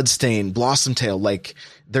Tale, Bloodstain, Blossom Tale. Like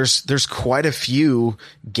there's quite a few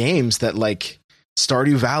games that like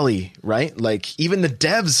Stardew Valley, right? Like even the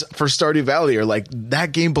devs for Stardew Valley are like,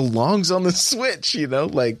 that game belongs on the Switch,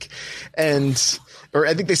 like, or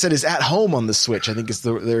I think they said is at home on the Switch, I think is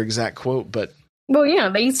their exact quote, but. Well, yeah,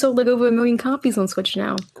 they sold like over 1 million copies on Switch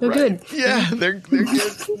now. They're good. Yeah, they're good.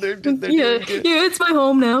 They're good. Yeah, it's my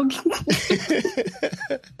home now.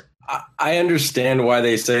 I understand why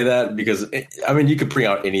they say that, because you could print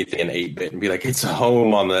out anything in 8-bit and be like, it's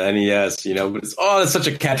home on the NES, but it's such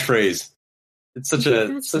a catchphrase. It's such a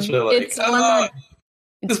like,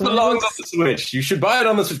 this belongs on the Switch. You should buy it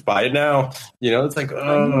on the Switch. Buy it now. It's like,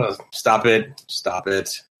 stop it. Stop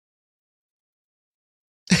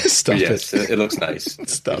yes, it looks nice.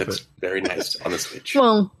 Stop it. Looks very nice on the Switch.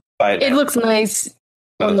 Well, it looks nice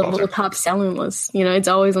on the little top selling list. It's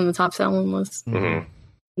always on the top selling list. Mm-hmm.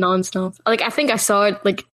 Non-stop. Like, I think I saw it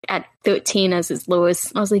like at 13 as its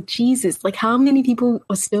lowest. I was like, Jesus, like how many people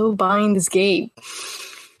are still buying this game?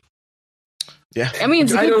 Yeah. I mean,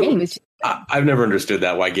 it's a good game. I've never understood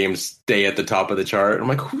that, why games stay at the top of the chart. I'm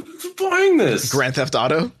like, who's buying this? Grand Theft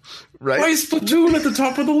Auto, right? Why is Splatoon at the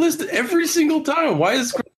top of the list every single time? Why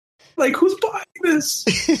is who's buying this?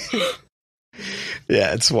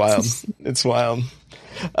 Yeah, it's wild. It's wild.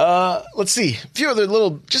 Let's see. A few other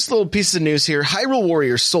little pieces of news here. Hyrule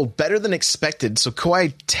Warriors sold better than expected, so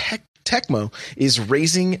Koei Tecmo is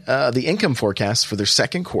raising the income forecast for their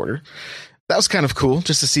second quarter. That was kind of cool,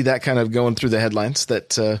 just to see that kind of going through the headlines, that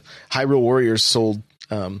Hyrule Warriors sold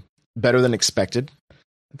better than expected.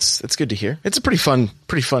 It's good to hear. It's a pretty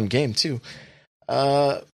fun game too.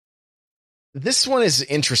 This one is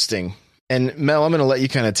interesting, and Mel, I'm going to let you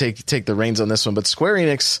kind of take the reins on this one. But Square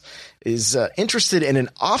Enix is interested in an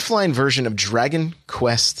offline version of Dragon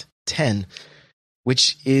Quest X,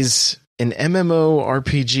 which is an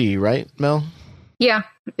MMORPG, right, Mel? Yeah,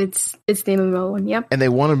 it's the MMO one. Yep. And they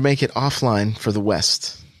want to make it offline for the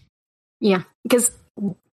West. Yeah, because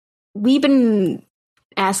we've been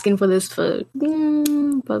asking for this for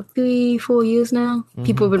about 3-4 years now. Mm-hmm.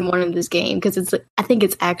 People have been wanting this game because I think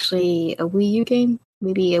it's actually a Wii U game,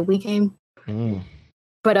 maybe a Wii game. Mm.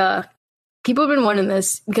 But people have been wanting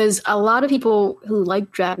this because a lot of people who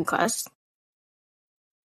like Dragon Quest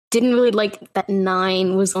didn't really like that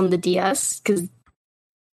 9 was on the DS, because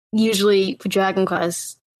usually for Dragon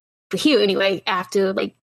Quest, for here anyway, after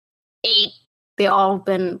like 8, they all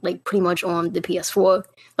been like pretty much on the PS4.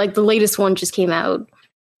 Like the latest one just came out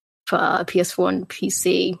for PS4 and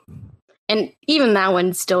PC, and even that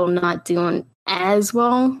one's still not doing as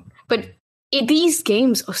well. But these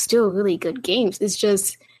games are still really good games. It's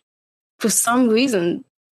just for some reason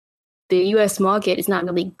the US market is not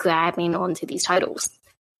really grabbing onto these titles.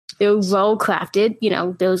 They're well crafted. You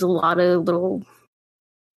know, there's a lot of little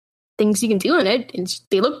things you can do in it, and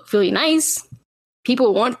they look really nice.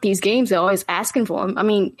 People want these games. They're always asking for them. I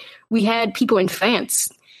mean, we had people in France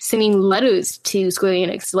sending letters to Square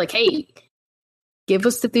Enix like, hey, give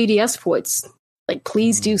us the 3DS ports. Like,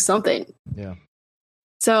 please do something. Yeah.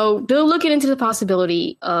 So they're looking into the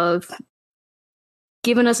possibility of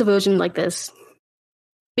giving us a version like this,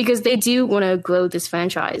 because they do want to grow this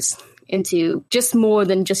franchise into just more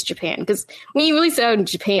than just Japan. Because when you release it out in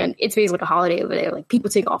Japan, it's basically like a holiday over there. Like, people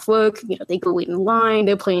take off work, you know, they go wait in line,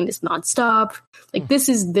 they're playing this nonstop. Like, this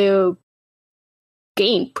is their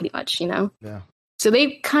game, pretty much, you know? Yeah. So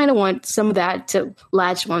they kind of want some of that to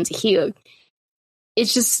latch onto here.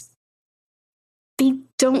 It's just, they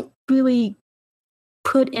don't really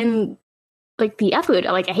put in, like, the effort.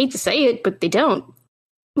 Like, I hate to say it, but they don't.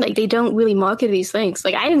 Like, they don't really market these things.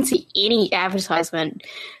 Like, I didn't see any advertisement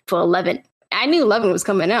for 11. I knew 11 was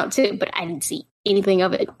coming out, too, but I didn't see anything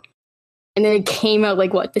of it. And then it came out,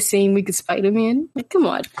 like, what, the same week as Spider-Man? Like, come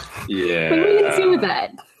on. Yeah. Like, what are you going to do with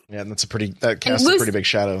that? Yeah, and that casts a pretty big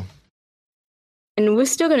shadow. And we're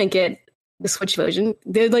still going to get the Switch version.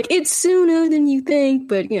 They're like, it's sooner than you think,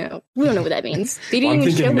 but, you know, we don't know what that means. They didn't I'm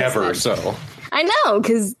even thinking show us never, that. so. I know,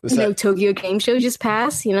 because, you know, Tokyo Game Show just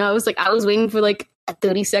passed. You know, I was waiting for, like, a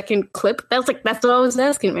 30-second clip. That's what I was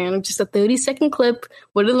asking, man. Just a 30-second clip.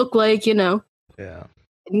 What did it look like, you know? Yeah.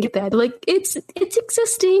 I didn't get that. Like, it's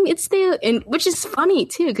existing. It's there. And which is funny,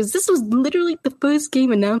 too, because this was literally the first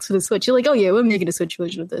game announced for the Switch. You're like, oh, yeah, we're making a Switch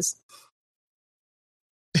version of this.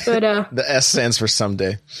 But, the S stands for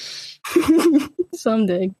someday.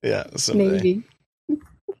 Someday. Yeah, someday. Maybe.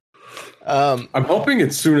 I'm hoping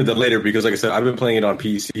it's sooner than later because, like I said, I've been playing it on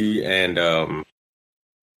PC, and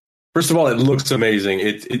first of all, it looks amazing.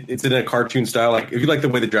 It's in a cartoon style. Like, if you like the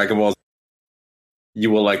way the Dragon Balls, you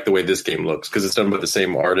will like the way this game looks because it's done by the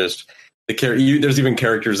same artist. There's even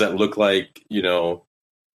characters that look like, you know,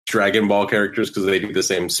 Dragon Ball characters because they do the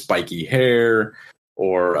same spiky hair.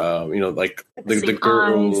 Or, you know, like the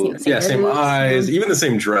girl, same eyes, even the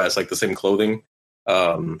same dress, like the same clothing,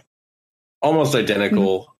 almost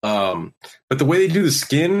identical. But the way they do the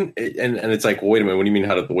skin, and it's like, wait a minute, what do you mean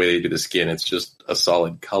the way they do the skin? It's just a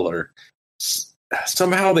solid color.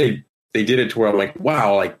 Somehow they did it to where I'm like,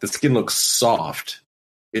 wow, like the skin looks soft.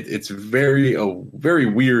 It's a very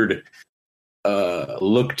weird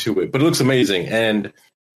look to it, but it looks amazing. And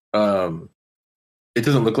it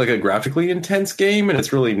doesn't look like a graphically intense game, and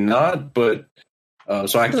it's really not, but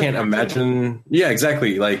so I can't imagine. Yeah,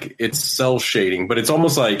 exactly. Like, it's cell shading, but it's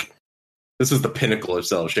almost like this is the pinnacle of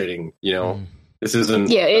cell shading, you know? This isn't.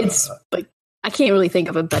 Yeah, it's like, I can't really think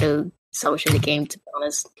of a better cell shaded game, to be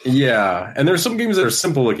honest. Yeah, and there's some games that are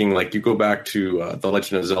simple looking, like you go back to The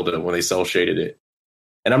Legend of Zelda when they cell shaded it.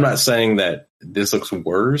 And I'm not saying that this looks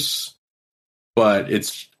worse, but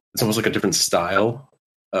it's almost like a different style.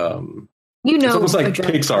 You know, it's almost like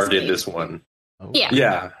Pixar did this one.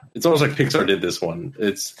 Yeah, it's almost like Pixar did this one.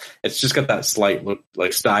 It's just got that slight look,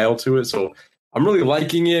 like style to it. So I'm really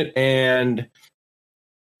liking it. And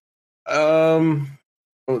to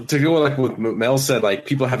go like what Mel said, like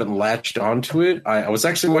people haven't latched onto it. I was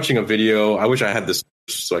actually watching a video. I wish I had this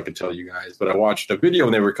so I could tell you guys, but I watched a video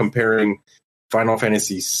and they were comparing the Final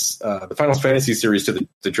Fantasy series to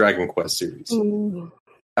the Dragon Quest series. Ooh.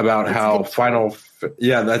 About how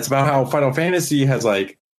that's about how Final Fantasy has,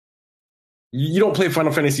 like, you don't play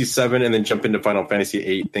Final Fantasy 7 and then jump into Final Fantasy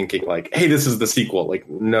 8 thinking like, hey, this is the sequel. Like,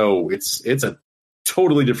 no, it's a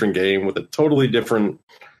totally different game with a totally different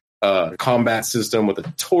combat system with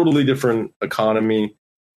a totally different economy.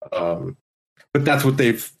 But that's what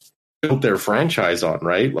they've built their franchise on,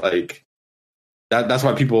 right? Like that's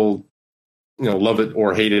why people, you know, love it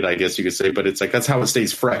or hate it, I guess you could say, but it's like, that's how it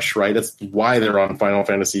stays fresh, right? That's why they're on Final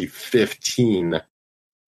Fantasy 15.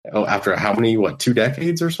 Oh, after how many, 2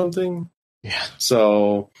 decades or something? Yeah.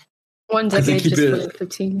 So 1 decade, just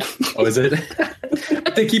 15. Oh, is it?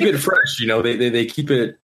 They keep it fresh, you know, they keep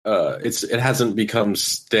it it hasn't become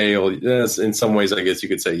stale. Yes, in some ways, I guess you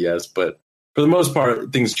could say yes, but for the most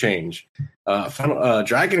part, things change.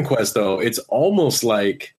 Dragon Quest, though, it's almost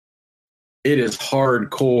like it is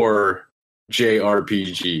hardcore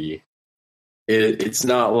JRPG. It's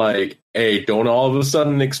not like, hey, don't all of a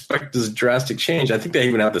sudden expect this drastic change. I think they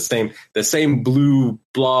even have the same blue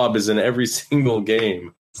blob is in every single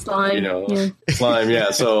game. Slime, slime,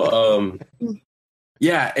 yeah. So,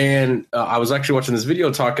 yeah, and I was actually watching this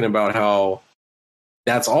video talking about how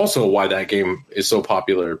that's also why that game is so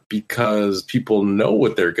popular, because people know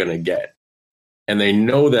what they're going to get. And they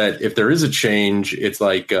know that if there is a change, it's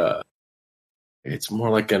like it's more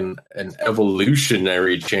like an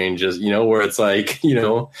evolutionary change, where it's like,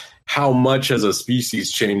 how much has a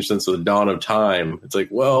species changed since the dawn of time? It's like,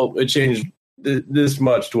 well, it changed this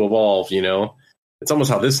much to evolve, It's almost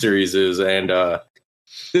how this series is. And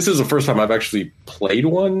this is the first time I've actually played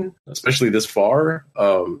one, especially this far.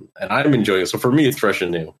 And I'm enjoying it. So for me, it's fresh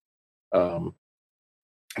and new.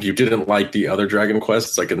 If you didn't like the other Dragon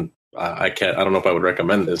Quests, I don't know if I would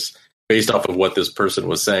recommend this based off of what this person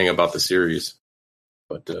was saying about the series.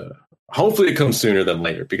 But hopefully it comes sooner than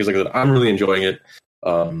later, because like I said, I'm really enjoying it.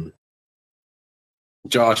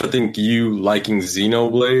 Josh, I think you liking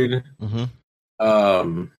Xenoblade.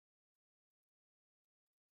 Mm-hmm.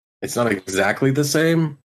 It's not exactly the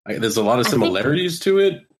same. There's a lot of similarities to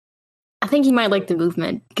it. I think you might like the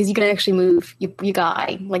movement, because you can actually move your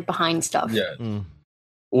guy like behind stuff. Yeah.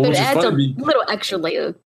 Well, it adds a little extra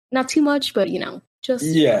layer. Not too much, but just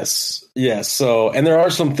yes. So, and there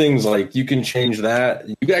are some things like you can change that.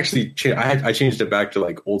 You can actually change. I changed it back to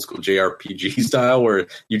like old school JRPG style, where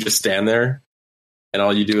you just stand there and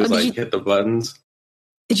all you do is hit the buttons.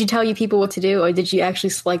 Did you tell people what to do, or did you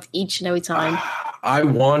actually select each and every time? I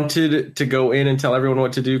wanted to go in and tell everyone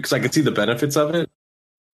what to do because I could see the benefits of it.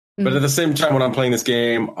 Mm-hmm. But at the same time, when I'm playing this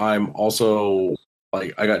game, I'm also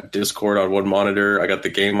like, I got Discord on one monitor, I got the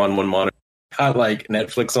game on one monitor, got like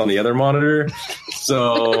Netflix on the other monitor,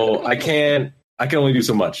 so I can only do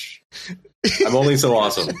so much. I'm only so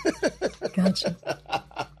awesome. Gotcha.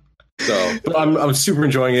 So, but I'm super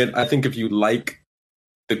enjoying it. I think if you like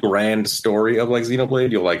the grand story of like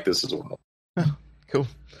Xenoblade, you'll like this as well. Oh, cool.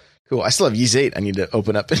 I still have Ys 8. I need to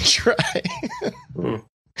open up and try.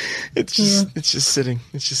 It's just sitting.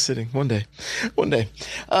 One day.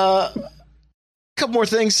 Couple more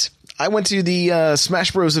things. I went to the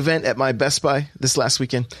Smash Bros event at my Best Buy this last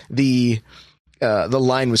weekend. The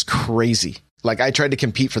line was crazy. Like, I tried to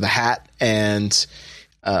compete for the hat, and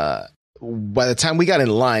by the time we got in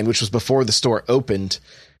line, which was before the store opened,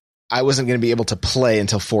 I wasn't going to be able to play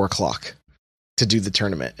until 4:00 to do the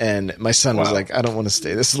tournament. And my son was like, I don't want to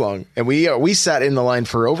stay this long. And we sat in the line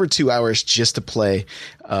for over 2 hours just to play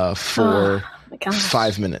for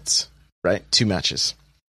 5 minutes, right? 2 matches.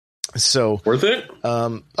 So worth it?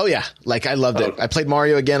 Oh yeah. Like, I loved it. I played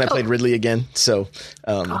Mario again. I played Ridley again. So,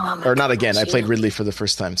 or not again. I played Ridley for the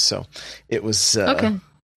first time. So it was, okay. At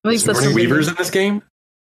least Sigourney Weaver's in this game?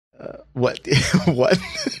 What?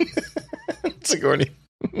 Sigourney?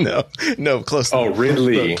 No, close. Oh,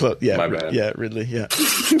 Ridley. Yeah, my bad. Yeah, Ridley. Yeah.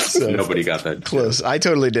 So, nobody got that. Close. I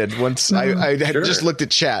totally did. Once I had just looked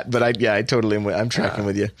at chat, but I totally am. I'm tracking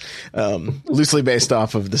with you. Loosely based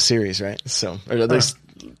off of the series, right? So, or at least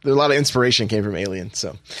a lot of inspiration came from Alien.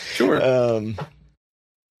 So, sure.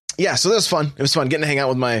 Yeah. So that was fun. It was fun getting to hang out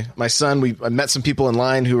with my son. I met some people in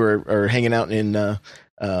line who are hanging out in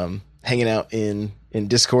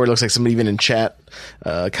Discord. Looks like somebody even in chat,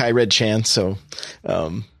 Kai Red Chan. So,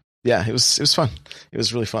 yeah, it was fun. It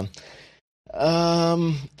was really fun.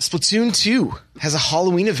 Splatoon 2 has a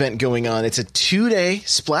Halloween event going on. It's a 2-day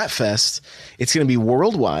Splatfest. It's going to be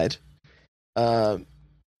worldwide.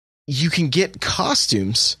 You can get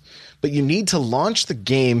costumes, but you need to launch the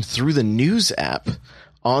game through the News app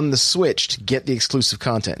on the Switch to get the exclusive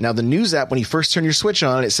content. Now, the News app, when you first turn your Switch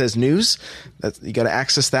on, it says News. You got to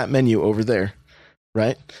access that menu over there.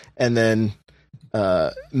 Right. And then,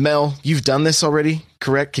 Mel, you've done this already,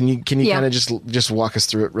 correct? Can you kind of just walk us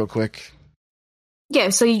through it real quick? Yeah.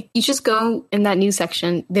 So you just go in that news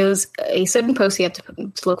section. There's a certain post you have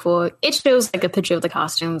to look for. It shows like a picture of the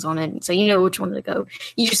costumes on it. So you know which one to go.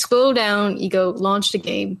 You just scroll down, you go launch the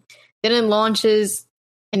game. Then it launches.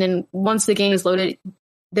 And then once the game is loaded,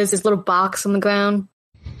 there's this little box on the ground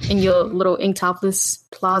in your little Inktopolis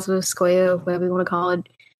Plaza Square, whatever you want to call it.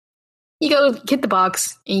 You go hit the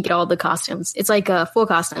box and you get all the costumes. It's like 4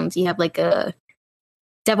 costumes. You have like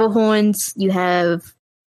devil horns. You have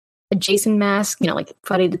a Jason mask, like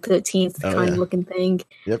Friday the 13th kind of looking thing.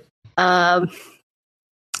 Yep.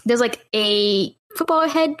 There's like a football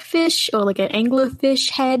head fish or like an anglerfish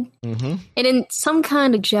head, Mm-hmm. and then some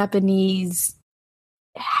kind of Japanese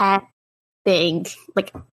hat thing.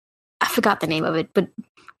 Like, I forgot the name of it, but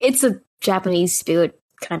it's a Japanese spirit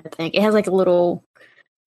kind of thing. It has like a little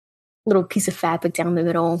piece of fabric down the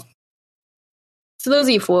middle. So those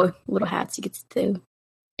are your 4 little hats you get to do.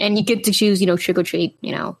 And you get to choose, trick or treat,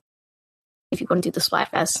 if you want to do the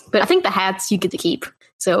Splatfest. But I think the hats you get to keep.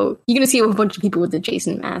 So you're going to see a bunch of people with the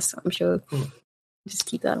Jason mask, I'm sure. Just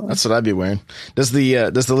keep that on. That's what I'd be wearing. Does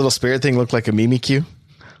the little spirit thing look like a Mimikyu?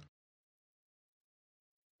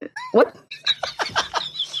 What?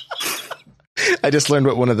 I just learned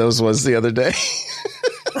what one of those was the other day.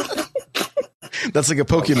 That's like a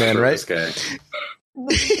Pokemon, right?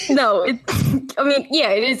 No, it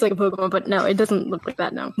is like a Pokemon, but no, it doesn't look like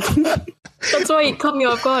that now. That's why it caught me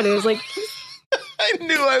off guard. It was like, I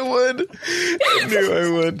knew I would.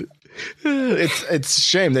 It's a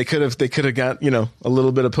shame they could have got a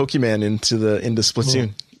little bit of Pokemon into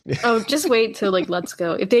Splatoon. oh, just wait till like Let's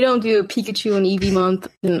Go. If they don't do a Pikachu and Eevee month,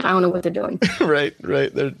 then I don't know what they're doing. right.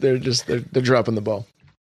 They're dropping the ball.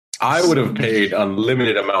 I would have paid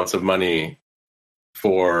unlimited amounts of money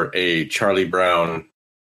for a Charlie Brown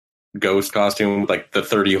ghost costume with like the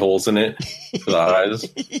 30 holes in it for the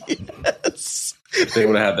eyes. Yes. If they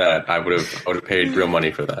would have had that, I would have paid real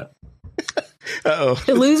money for that. Uh-oh.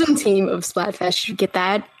 The losing team of Splatfest should get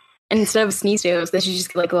that. And instead of sneeze shows, they should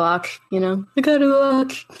just get like a rock, I got a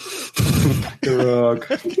rock. Rock.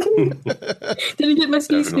 Didn't get my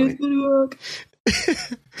sneeze shows, got a rock.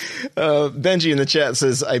 Benji in the chat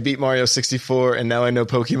says, I beat Mario 64 and now I know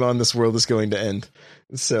Pokemon, this world is going to end.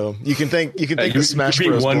 So you can thank the Smash Bros.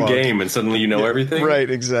 You beat one blog. Game and suddenly you know everything? Right,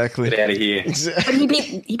 exactly. Get out of here. Exactly. But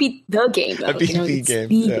he beat the game, though. I beat the game.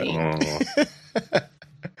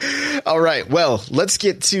 Yeah. All right. Well, let's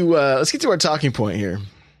get to our talking point here.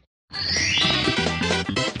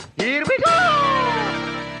 Here we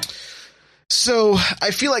go! So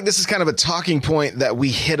I feel like this is kind of a talking point that we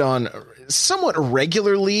hit on somewhat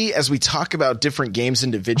regularly as we talk about different games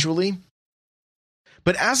individually.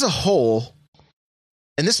 But as a whole,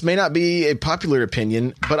 and this may not be a popular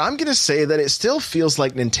opinion, but I'm going to say that it still feels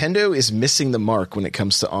like Nintendo is missing the mark when it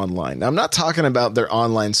comes to online. Now, I'm not talking about their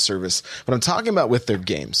online service, but I'm talking about with their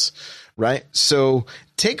games, right? So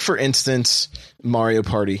take, for instance, Mario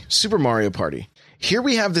Party, Super Mario Party. Here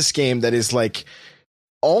we have this game that is like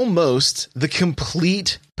almost the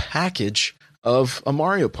complete package of a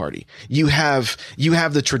Mario Party. You have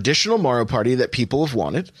the traditional Mario Party that people have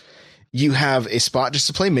wanted. You have a spot just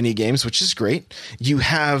to play mini games, which is great. You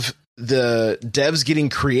have the devs getting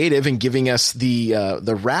creative and giving us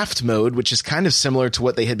the raft mode, which is kind of similar to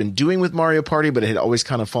what they had been doing with Mario Party, but it had always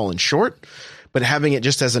kind of fallen short. But having it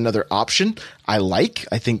just as another option, I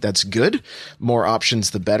think that's good. More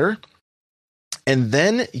options, the better. And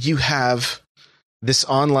then you have this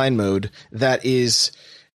online mode that it's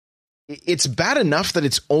bad enough that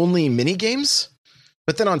it's only mini games.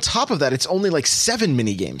 But then on top of that, it's only like 7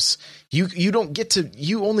 mini games. You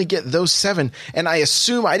only get those 7. And I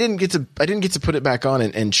assume I didn't get to put it back on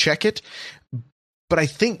and check it. But I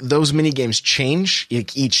think those mini games change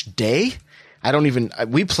each day.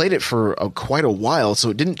 We played it for quite a while, so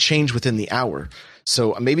it didn't change within the hour.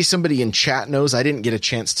 So maybe somebody in chat knows. I didn't get a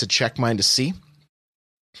chance to check mine to see.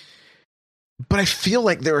 But I feel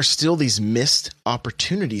like there are still these missed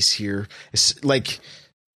opportunities here. Like,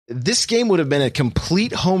 this game would have been a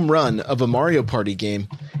complete home run of a Mario Party game.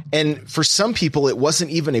 And for some people, it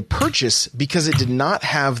wasn't even a purchase because it did not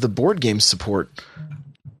have the board game support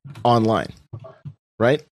online.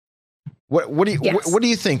 Right? What do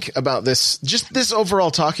you think about this? Just this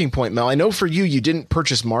overall talking point, Mel. I know for you didn't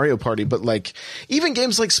purchase Mario Party, but like even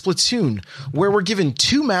games like Splatoon, where we're given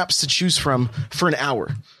 2 maps to choose from for an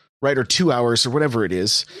hour, right? Or 2 hours or whatever it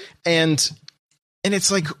is. And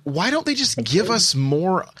it's like, why don't they just give us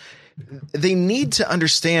more? They need to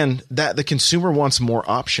understand that the consumer wants more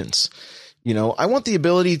options. I want the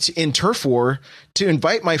ability in Turf War to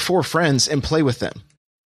invite my 4 friends and play with them,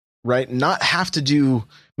 right? Not have to do,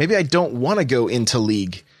 maybe I don't want to go into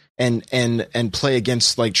League and play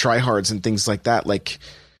against like tryhards and things like that. Like,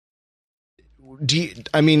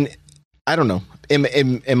 I don't know.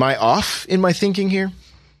 Am I off in my thinking here?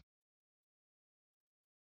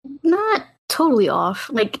 Not totally off.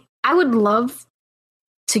 Like, I would love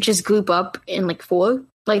to just group up in like 4.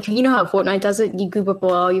 Like, you know how Fortnite does it? You group up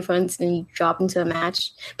with all your friends and you drop into a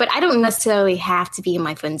match. But I don't necessarily have to be in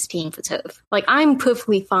my friend's team for Turf. Like, I'm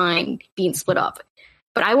perfectly fine being split up.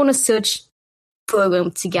 But I want to search for a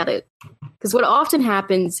room together. Because what often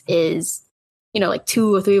happens is, like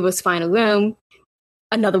 2 or 3 of us find a room,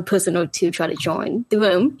 another person or 2 try to join the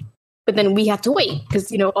room, But then we have to wait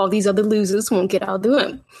because, all these other losers won't get out of the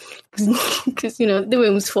room because, the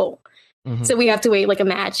room's full. Mm-hmm. So we have to wait like a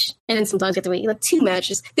match. And then sometimes we have to wait like 2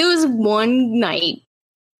 matches. There was one night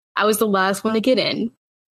I was the last one to get in,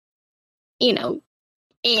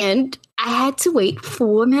 and I had to wait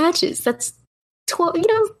 4 matches. That's 12,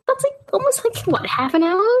 that's like almost like what, half an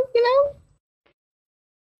hour,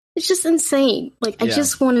 It's just insane. Like, I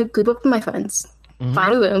just want to group up with my friends,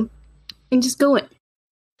 find a room, and just go in.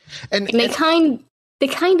 And they kind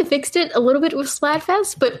of fixed it a little bit with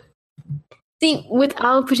Splatfest, but see, with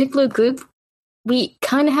our particular group, we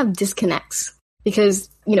kind of have disconnects because,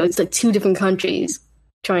 it's like 2 different countries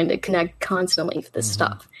trying to connect constantly for this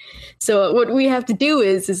stuff. So what we have to do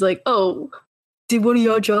is like, oh, did one of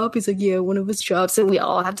y'all drop? He's like, yeah, one of us dropped. So we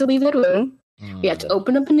all have to leave that room. We have to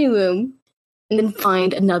open up a new room and then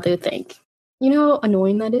find another thing. You know how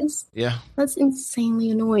annoying that is? Yeah. That's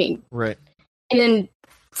insanely annoying. Right. And then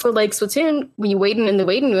for like Splatoon, when you wait in the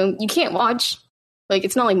waiting room, you can't watch. Like,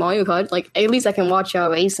 it's not like Mario Kart. Like, at least I can watch our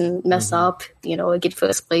race and mess up, get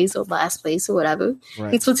first place or last place or whatever.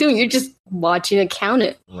 Right. In Splatoon, you're just watching it count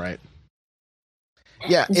it. Right.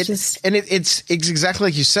 Yeah, it's exactly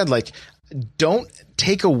like you said. Like, don't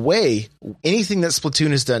take away anything that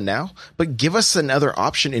Splatoon has done now, but give us another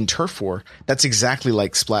option in Turf War that's exactly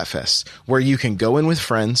like Splatfest, where you can go in with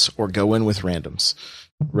friends or go in with randoms,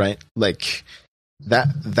 right? Like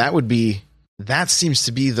that seems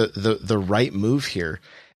to be the right move here.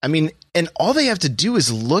 I mean, and all they have to do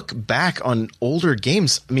is look back on older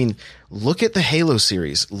games. I mean, look at the Halo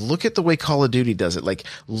series. Look at the way Call of Duty does it. Like,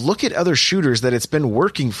 look at other shooters that it's been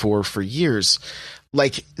working for years.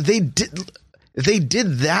 Like, they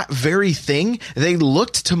did that very thing. They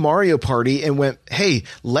looked to Mario Party and went, hey,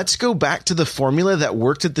 let's go back to the formula that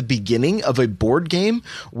worked at the beginning of a board game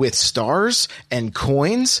with stars and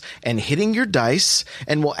coins and hitting your dice.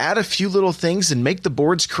 And we'll add a few little things and make the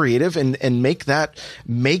boards creative and make that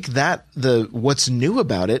the what's new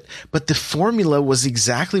about it. But the formula was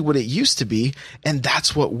exactly what it used to be. And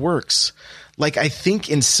that's what works. Like, I think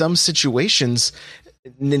in some situations,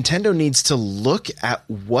 Nintendo needs to look at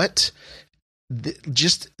what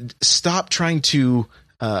just stop trying to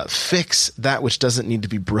fix that which doesn't need to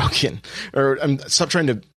be broken, or stop trying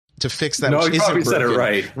to fix that. No, which you probably said it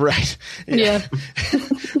right. Right. Yeah.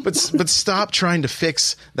 but stop trying to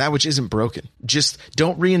fix that which isn't broken. Just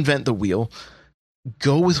don't reinvent the wheel.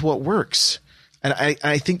 Go with what works. And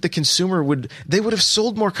I think the consumer would have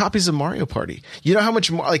sold more copies of Mario Party. You know how much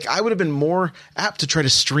more, like, I would have been more apt to try to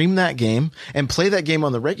stream that game and play that game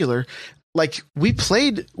on the regular. Like,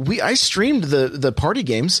 I streamed the party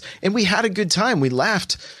games and we had a good time. We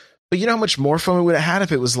laughed, but you know how much more fun we would have had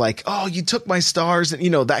if it was like, oh, you took my stars and,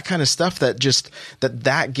 that kind of stuff that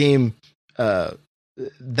game,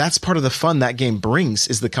 that's part of the fun that game brings,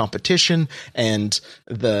 is the competition and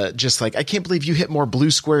the just like, I can't believe you hit more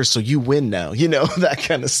blue squares, so you win now, that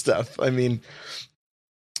kind of stuff. I mean,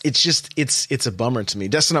 it's just, it's a bummer to me.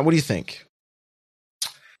 Destin, what do you think?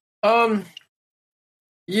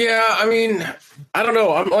 Yeah, I mean, I don't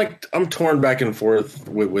know. I'm torn back and forth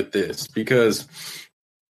with this because,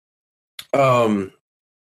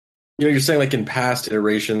 you're saying like in past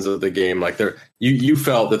iterations of the game, like you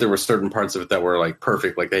felt that there were certain parts of it that were like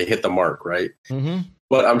perfect, like they hit the mark, right? Mm-hmm.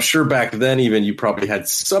 But I'm sure back then even you probably had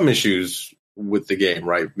some issues with the game,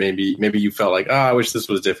 right? Maybe you felt like, I wish this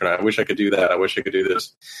was different. I wish I could do that. I wish I could do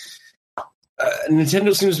this.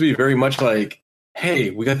 Nintendo seems to be very much like,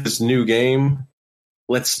 hey, we got this new game.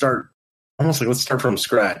 Let's start from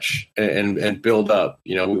scratch and build up.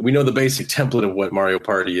 We know the basic template of what Mario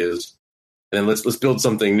Party is, and let's build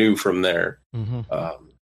something new from there. Mm-hmm.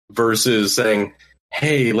 Versus saying,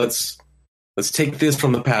 hey, let's take this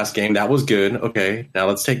from the past game. That was good. Okay, now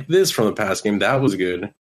let's take this from the past game. That was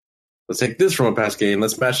good. Let's take this from a past game.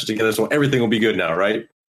 Let's mash it together so everything will be good now, right?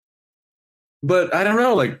 But I don't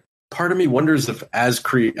know. Like, part of me wonders if as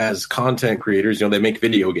content creators, they make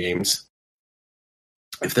video games.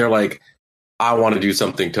 If they're like, I want to do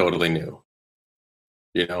something totally new,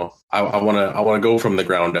 I want to go from the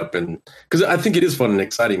ground up, and because I think it is fun and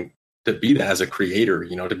exciting to be that as a creator,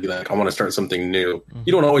 to be like, I want to start something new. Mm-hmm.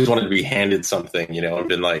 You don't always want to be handed something, and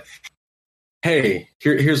been like, hey,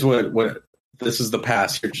 here's what this is the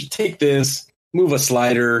past. Here, just take this, move a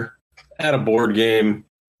slider, add a board game,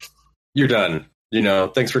 you're done.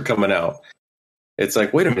 Thanks for coming out. It's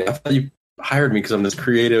like, wait a minute, I thought you hired me because I'm this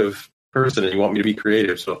creative person and you want me to be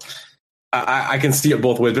creative. So I can see it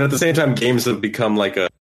both ways, but at the same time, games have become like a,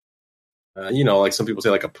 like some people say,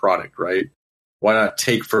 like a product, right? Why not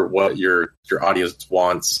take for what your audience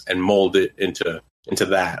wants and mold it into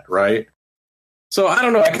that, right? So I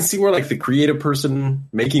don't know. I can see where like the creative person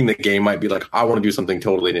making the game might be like, I want to do something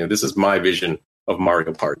totally new. This is my vision of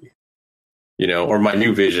Mario Party, or my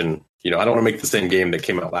new vision. I don't want to make the same game that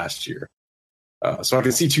came out last year. So I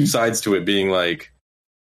can see two sides to it being like,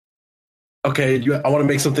 okay, I want to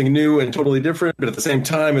make something new and totally different, but at the same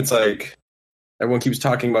time, it's like everyone keeps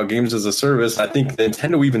talking about games as a service. I think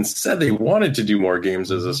Nintendo even said they wanted to do more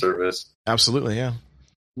games as a service. Absolutely, yeah.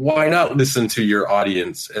 Why not listen to your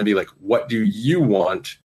audience and be like, what do you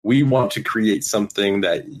want? We want to create something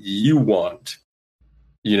that you want,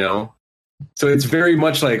 So it's very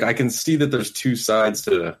much like I can see that there's two sides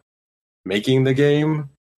to making the game,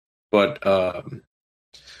 but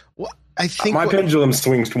I think my pendulum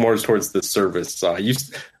swings more towards the service side.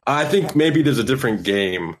 I think maybe there's a different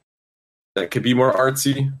game that could be more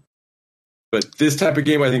artsy, but this type of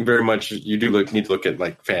game, I think very much you need to look at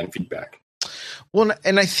like fan feedback. Well,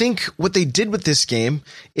 and I think what they did with this game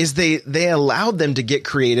is they allowed them to get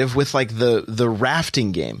creative with like the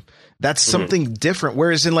rafting game. That's something different.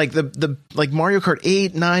 Whereas in like the like Mario Kart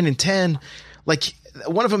 8, 9, and 10, like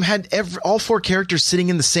one of them had all four characters sitting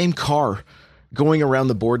in the same car going around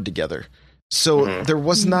the board together. So there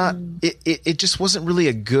was not, it just wasn't really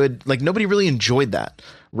a good, like nobody really enjoyed that.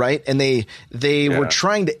 Right. And they were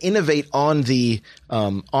trying to innovate on the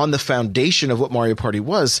foundation of what Mario Party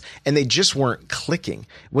was, and they just weren't clicking.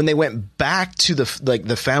 When they went back to the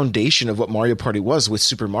foundation of what Mario Party was with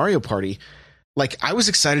Super Mario Party, like I was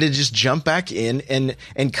excited to just jump back in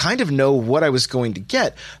and kind of know what I was going to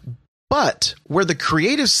get. But where the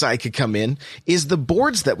creative side could come in is the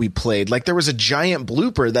boards that we played. Like there was a giant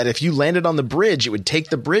blooper that if you landed on the bridge, it would take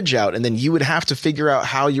the bridge out, and then you would have to figure out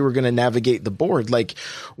how you were going to navigate the board. Like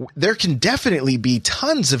there can definitely be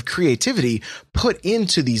tons of creativity put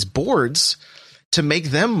into these boards to make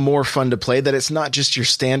them more fun to play, that it's not just your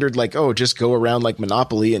standard, like, oh, just go around like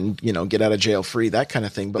Monopoly and, get out of jail free, that kind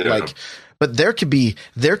of thing. But but there could be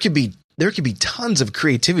tons of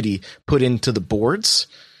creativity put into the boards.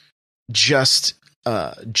 Just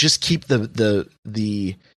keep the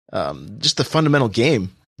fundamental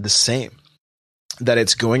game the same, that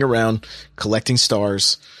it's going around collecting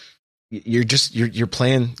stars. You're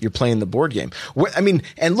playing the board game. I mean,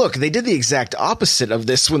 and look, they did the exact opposite of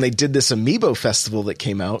this when they did this Amiibo festival that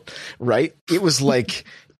came out, right? It was like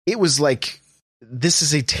this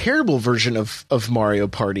is a terrible version of Mario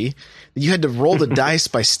Party. You had to roll the dice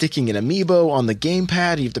by sticking an Amiibo on the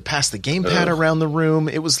gamepad. You have to pass the gamepad around the room.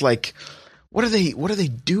 It was like, what are they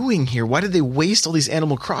doing here? Why did they waste all these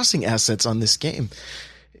Animal Crossing assets on this game?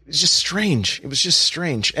 It was just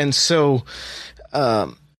strange. And so,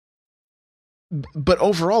 but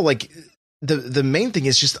overall, like the main thing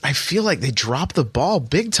is just, I feel like they dropped the ball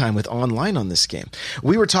big time with online on this game.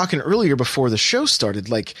 We were talking earlier before the show started,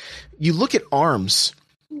 like you look at ARMS,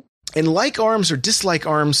 and like ARMS or dislike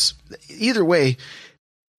ARMS, either way,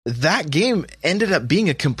 that game ended up being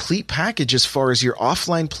a complete package as far as your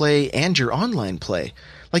offline play and your online play.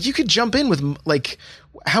 Like you could jump in with like,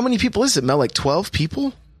 how many people is it, Mel? Like 12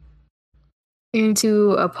 people?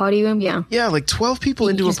 Into a party room, yeah. Yeah, like 12 people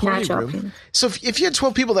into a party room. So if you had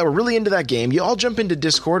 12 people that were really into that game, you all jump into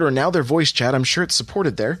Discord or now their voice chat. I'm sure it's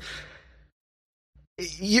supported there.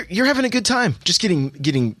 You're having a good time, just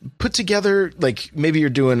getting put together. Like maybe you're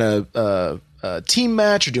doing a team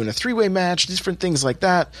match or doing a 3-way match, different things like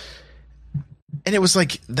that. And it was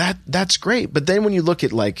like that's great. But then when you look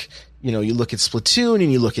at like, you look at Splatoon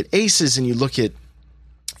and you look at Aces and you look at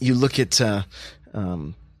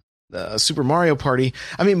Super Mario Party.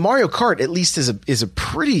 I mean, Mario Kart at least is a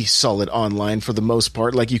pretty solid online for the most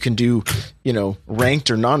part. Like you can do, ranked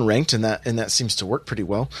or non-ranked, and that seems to work pretty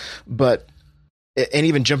well. But and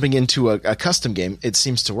even jumping into a custom game, it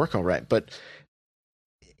seems to work all right. But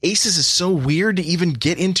Aces is so weird to even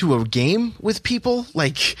get into a game with people.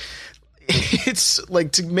 Like it's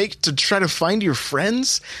like to try to find your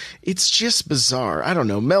friends. It's just bizarre. I don't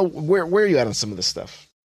know, Mel. Where are you at on some of this stuff?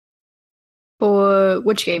 For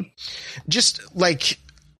which game? Just like,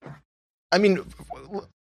 I mean,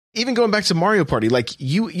 even going back to Mario Party, like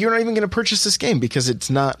you're not even going to purchase this game because it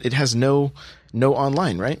has no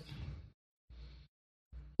online, right?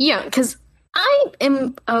 Yeah, because I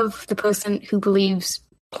am of the person who believes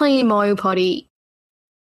playing Mario Party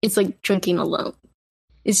is like drinking alone.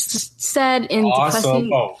 It's just sad and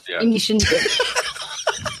depressing, and you shouldn't do it.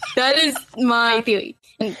 That is my theory.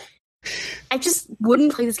 And I just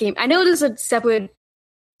wouldn't play this game. I know there's a separate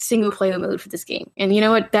single player mode for this game, and you know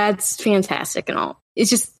what? That's fantastic and all. It's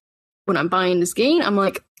just when I'm buying this game, I'm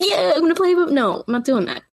like, yeah, I'm gonna play, but no, I'm not doing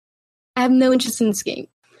that. I have no interest in this game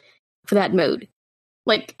for that mode.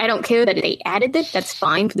 Like, I don't care that they added it. That's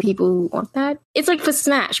fine for the people who want that. It's like for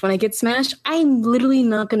Smash. When I get Smash, I'm literally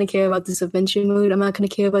not going to care about this adventure mode. I'm not going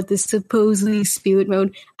to care about this supposedly spirit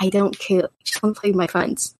mode. I don't care. I just want to play with my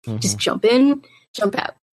friends. Just jump in, jump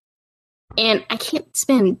out. And I can't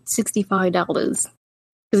spend $65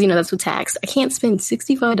 because, that's with tax. I can't spend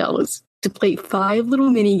 $65 to play 5 little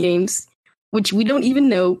mini games, which we don't even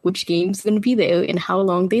know which game's going to be there and how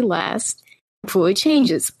long they last before it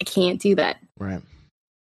changes. I can't do that. Right.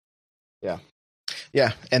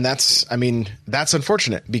 Yeah. And that's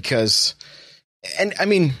unfortunate because,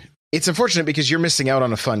 it's unfortunate because you're missing out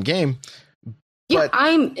on a fun game. Yeah,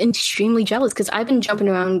 I'm extremely jealous because I've been jumping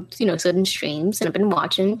around, certain streams and I've been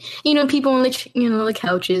watching, people on the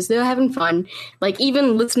couches, they're having fun. Like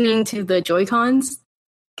even listening to the Joy-Cons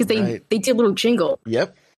because they do a little jingle.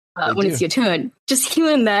 Yep. When it's your turn, just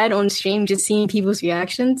hearing that on stream, just seeing people's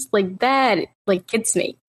reactions like that, like gets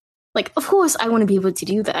me. Like, of course, I want to be able to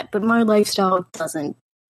do that, but my lifestyle doesn't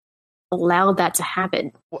allow that to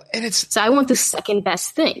happen. Well, and so I want the second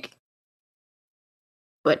best thing,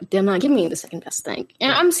 but they're not giving me the second best thing.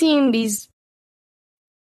 And I'm seeing these,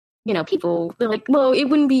 people. They're like, "Well, it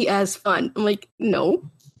wouldn't be as fun." I'm like, "No,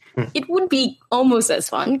 it would be almost as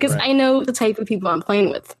fun because I know the type of people I'm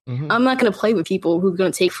playing with. I'm not going to play with people who are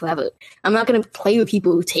going to take forever. I'm not going to play with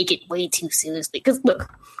people who take it way too seriously. Because look."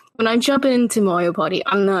 When I jump into Mario Party,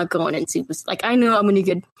 I'm not going in super... Like, I know I'm going to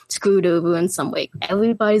get screwed over in some way.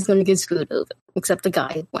 Everybody's going to get screwed over, except the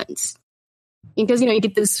guy who wins. Because, you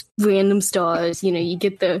get this random stars, you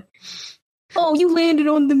get the... Oh, you landed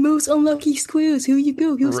on the most unlucky squares. Here you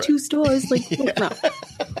go. Here's 2 stars. Like, no.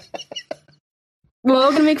 We're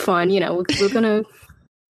all going to make fun, We're going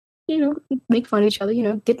to, make fun of each other,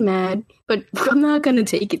 get mad. But I'm not going to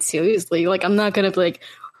take it seriously. Like, I'm not going to be like...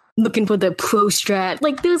 looking for the pro strat.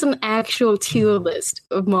 Like, there's an actual tier list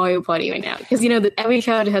of Mario Party right now. Because, that every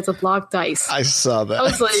character has a block dice. I saw that. I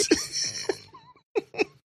was like,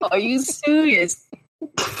 are you serious?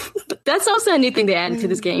 That's also a new thing they added to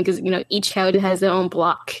this game. Because, each character has their own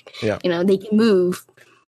block. Yeah. They can move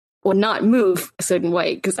or not move a certain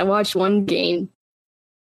way. Because I watched one game.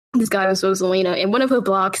 This guy was Rosalina. And one of her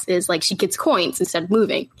blocks is, like, she gets coins instead of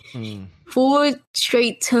moving. 4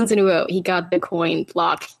 straight turns in a row, he got the coin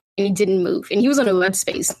block. And he didn't move. And he was on a red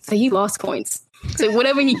space. So he lost coins. So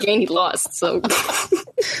whatever he gained, he lost. So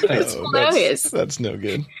it's hilarious. That's no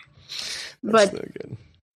good. That's no good.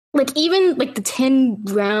 Like, even, like, the 10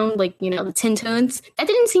 round, like, the 10 turns, that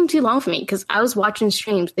didn't seem too long for me. Because I was watching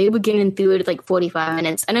streams. They were getting through it, like, 45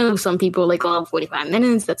 minutes. I know some people, like, 45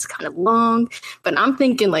 minutes. That's kind of long. But I'm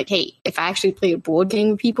thinking, like, hey, if I actually play a board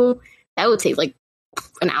game with people, that would take, like,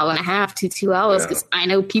 an hour and a half to 2 hours because I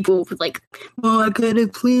know people would like, I gotta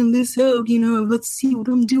plan this out, let's see what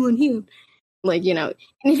I'm doing here. Like, and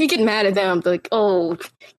if you get mad at them, they're like, oh,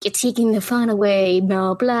 you're taking the fun away,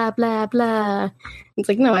 no, blah, blah, blah. It's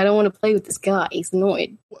like, no, I don't want to play with this guy. He's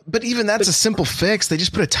annoyed. But even that's a simple fix. They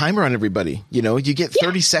just put a timer on everybody. You get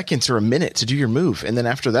 30 seconds or a minute to do your move. And then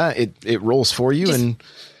after that, it rolls for you.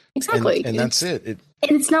 Exactly. And that's it. And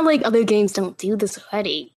it's not like other games don't do this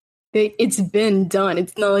already. It's been done.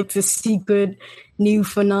 It's not like this secret, new,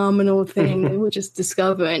 phenomenal thing that we're just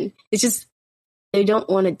discovering. It's just they don't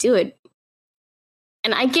want to do it,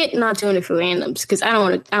 and I get not doing it for randoms because I don't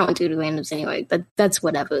want to do it for randoms anyway. But that's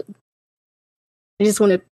whatever. I just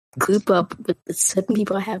want to group up with the certain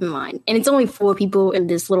people I have in mind, and it's only 4 people in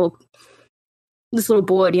this little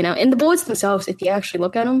board, And the boards themselves, if you actually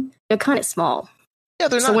look at them, they're kind of small. Yeah,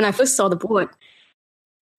 they're not. So when I first saw the board,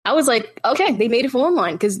 I was like, okay, they made it for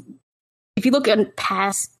online because. If you look at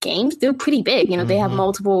past games, they're pretty big. They have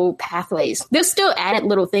multiple pathways. They're still added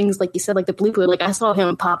little things, like you said, like the blooper. Like I saw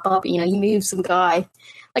him pop up. He moved some guy.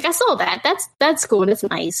 Like I saw that. That's cool. That's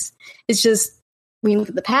nice. It's just when you look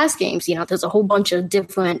at the past games, there's a whole bunch of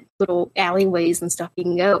different little alleyways and stuff you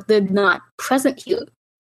can go. They're not present here,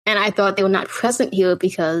 and I thought they were not present here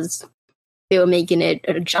because they were making it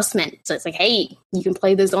an adjustment. So it's like, hey, you can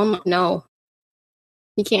play this online. No,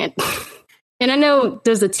 you can't. And I know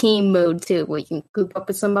there's a team mode too, where you can group up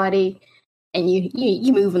with somebody and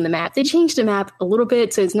you move on the map. They changed the map a little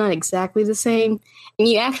bit, so it's not exactly the same. And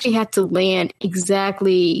you actually have to land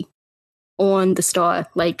exactly on the star.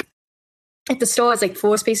 Like, if the star is like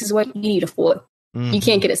 4 spaces away, you need a 4. You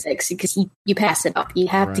can't get a 6 because you pass it up. You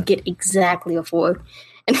have to get exactly a 4.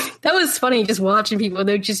 And that was funny, just watching people.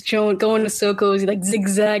 They're just going in circles, like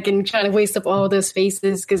zigzag and trying to waste up all their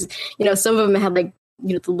spaces because, some of them had like,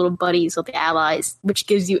 the little buddies or the allies, which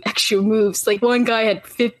gives you extra moves. Like one guy had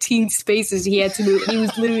 15 spaces he had to move. He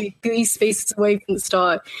was literally 3 spaces away from the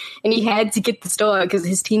star. And he had to get the star because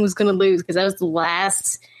his team was going to lose because that was the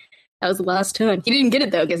last That was the last turn. He didn't get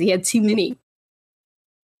it though because he had too many.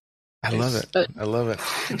 I love it. I love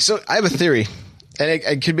it. So I have a theory, and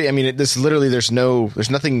it could be. I mean, this literally there's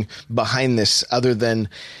nothing behind this other than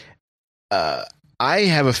I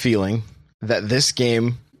have a feeling that this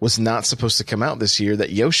game was not supposed to come out this year, that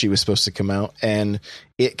Yoshi was supposed to come out, and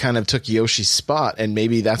it kind of took Yoshi's spot, and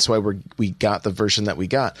maybe that's why we got the version that we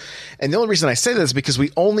got. And the only reason I say that is because we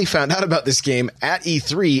only found out about this game at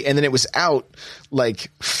E3, and then it was out like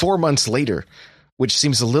 4 months later, which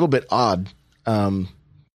seems a little bit odd.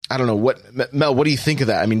 I don't know. Mel, what do you think of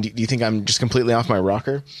that? I mean, do you think I'm just completely off my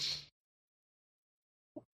rocker?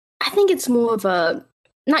 I think it's more of a,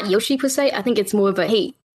 not Yoshi per se, I think it's more of a,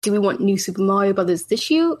 hey, do we want new Super Mario Brothers this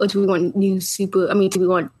year, or do we want do we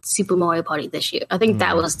want Super Mario Party this year? I think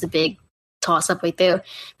that was the big toss-up right there,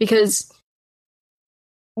 because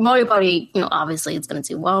Mario Party, obviously it's going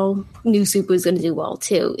to do well. New Super is going to do well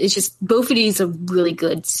too. It's just both of these are really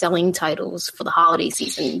good selling titles for the holiday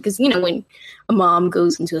season, because, when a mom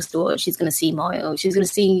goes into a store, she's going to see Mario, she's going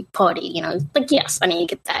to see Party, like, yes, I mean, you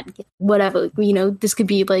get that, whatever, this could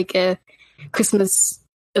be like a Christmas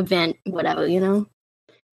event, whatever,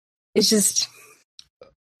 It's just,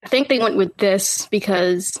 I think they went with this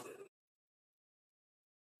because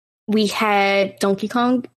we had Donkey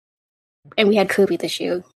Kong and we had Kirby this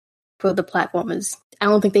year for the platformers. I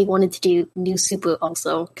don't think they wanted to do New Super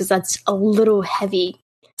also, because that's a little heavy.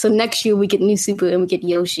 So next year we get New Super and we get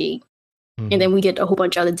Yoshi, and then we get a whole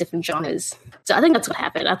bunch of other different genres. So I think that's what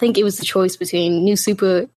happened. I think it was the choice between New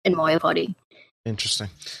Super and Mario Party. Interesting.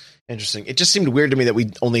 It just seemed weird to me that we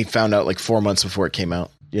only found out like 4 months before it came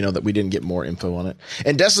out. That we didn't get more info on it.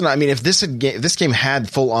 And Destin, I mean, if this game had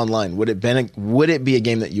full online, would it be a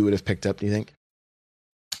game that you would have picked up? Do you think?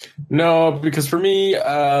 No, because for me,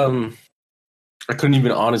 I couldn't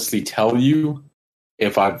even honestly tell you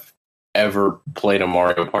if I've ever played a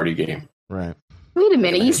Mario Party game. Right. Wait a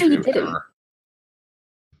minute, you said you didn't.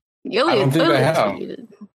 I don't think I have.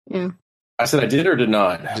 Yeah. I said I did or did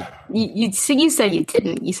not. You said you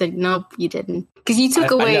didn't. You said nope, you didn't, because you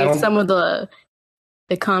took away some of the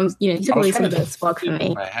comms. You took away some of the spark from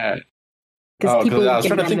me. I had. Because I was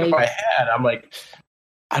trying to think if I had. I'm like,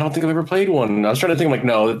 I don't think I've ever played one. I was trying to think, I'm like,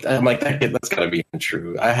 no. I'm like, that's got to be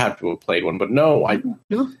true. I have to have played one, but no, I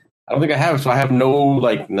don't think I have. So I have no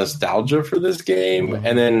like nostalgia for this game. Mm-hmm.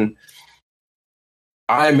 And then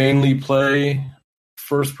I mainly play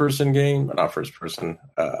first-person game, not first-person,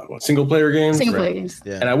 single-player games. Single-player games.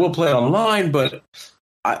 Yeah. And I will play online, but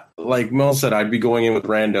like Mel said, I'd be going in with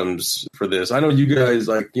randoms for this. I know you guys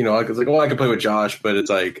I was like, I could play with Josh, but it's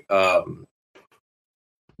like,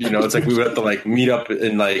 it's like we would have to like meet up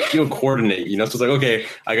and like coordinate. So it's like, okay,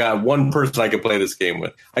 I got one person I could play this game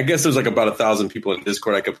with. I guess there's like about 1,000 people in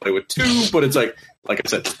Discord I could play with too, but it's like I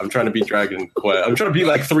said, I'm trying to beat Dragon Quest. I'm trying to beat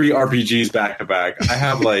like 3 RPGs back to back. I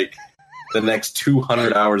have like the next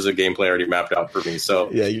 200 hours of gameplay already mapped out for me. So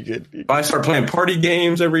yeah, you did. If I start playing party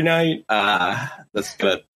games every night, that's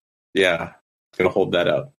gonna hold that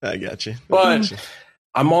up. I got you. But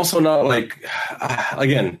I'm also not like,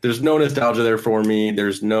 again, there's no nostalgia there for me.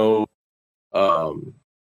 There's no,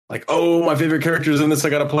 like, oh, my favorite character is in this, I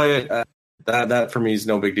gotta play it. That for me is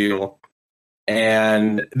no big deal.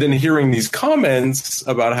 And then hearing these comments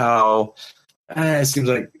about how it seems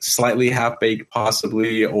like slightly half-baked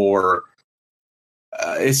possibly, or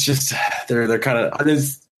it's just they're kind of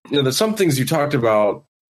there's some things you talked about,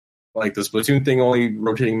 like the Splatoon thing, only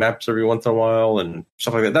rotating maps every once in a while and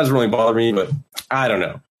stuff like that. That doesn't really bother me, but I don't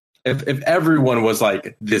know. If everyone was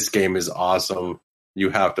like, this game is awesome, you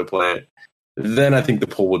have to play it, then I think the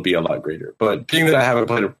pull would be a lot greater. But being that I haven't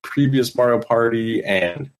played a previous Mario Party,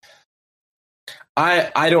 and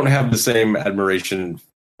I don't have the same admiration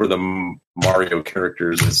for the Mario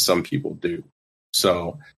characters as some people do.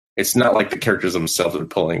 So it's not like the characters themselves are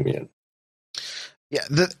pulling me in. Yeah,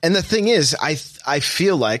 the thing is, I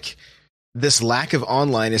feel like this lack of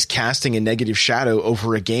online is casting a negative shadow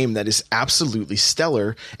over a game that is absolutely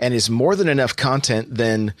stellar and is more than enough content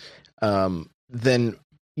than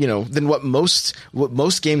what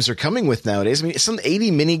most games are coming with nowadays. I mean, some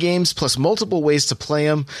 80 mini games plus multiple ways to play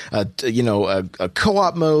them. A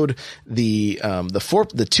co-op mode, the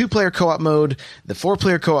 2-player co-op mode, the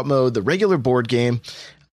 4-player co-op mode, the regular board game.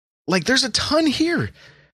 Like, there's a ton here,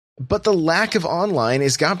 but the lack of online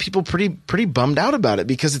has got people pretty bummed out about it,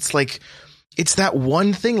 because it's like, it's that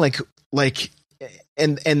one thing,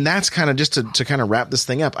 and that's kind of just to kind of wrap this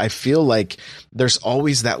thing up. I feel like there's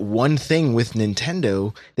always that one thing with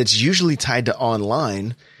Nintendo that's usually tied to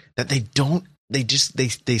online that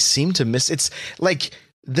they seem to miss. It's like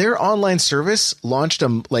their online service launched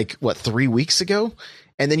 3 weeks ago,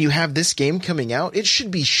 and then you have this game coming out, it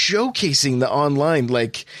should be showcasing the online,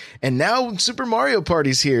 like, and now Super Mario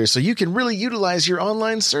Party's here, so you can really utilize your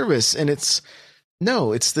online service. And it's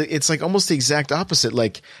like almost the exact opposite.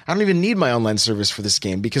 Like, I don't even need my online service for this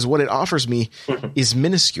game because what it offers me is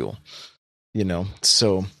minuscule,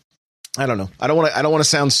 so I don't know. I don't want to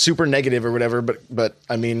sound super negative or whatever, but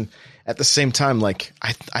I mean, at the same time, like,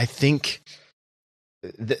 I think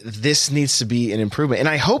this needs to be an improvement, and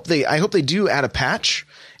I hope they do add a patch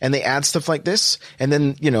and they add stuff like this, and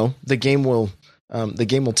then the game will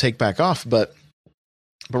take back off. But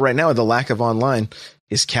right now, the lack of online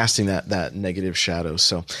is casting that negative shadow.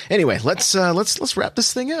 So anyway, let's wrap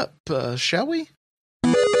this thing up, shall we?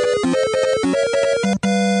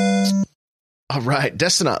 All right,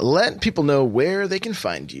 Destinat, let people know where they can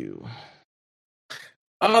find you.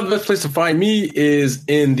 The best place to find me is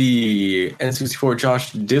in the N64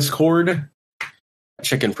 Josh Discord. I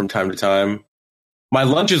check in from time to time. My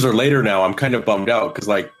lunches are later now. I'm kind of bummed out because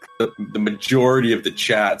like the majority of the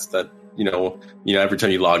chats that every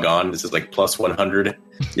time you log on, this is like plus 100.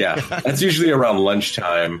 Yeah, that's usually around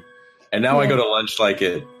lunchtime. And now I go to lunch like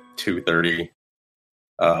at 2:30.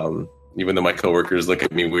 Even though my coworkers look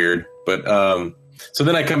at me weird, but so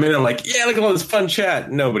then I come in and I'm like, yeah, look at all this fun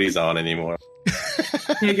chat. Nobody's on anymore.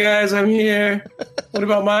 Hey guys, I'm here. What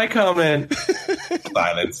about my comment?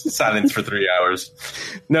 Silence for 3 hours.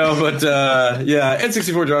 No, but yeah,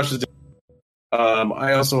 N64 Josh is.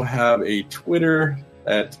 I also have a Twitter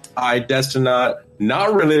at iDestinat,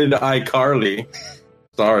 not related to iCarly.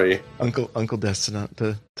 Sorry, Uncle Destinat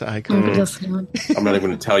to iCarly. I'm not even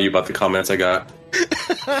going to tell you about the comments I got.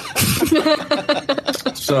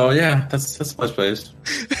 So yeah, that's the best place.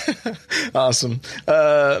 Awesome.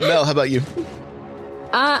 Mel, how about you?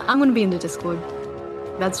 I'm gonna be in the Discord.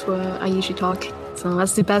 That's where I usually talk. So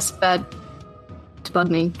that's the best bet to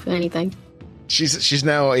bug me for anything. She's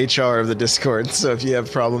now HR of the Discord, so if you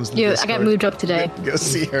have problems in the Discord, I got moved up today. Go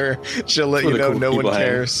see her. She'll let you know no one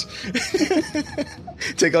cares.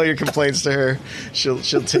 Take all your complaints to her. She'll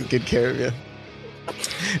take good care of you.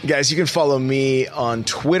 Guys, you can follow me on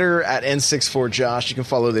Twitter at N64Josh. You can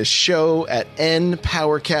follow this show at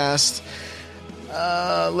NPowercast.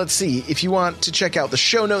 Let's see. If you want to check out the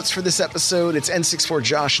show notes for this episode, it's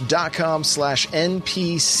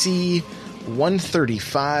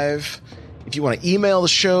n64josh.com/NPC135. If you want to email the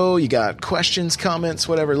show, you got questions, comments,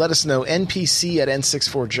 whatever, let us know.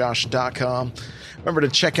 npc@n64josh.com. Remember to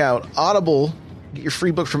check out Audible. Get your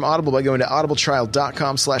free book from Audible by going to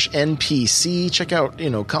audibletrial.com/NPC. Check out,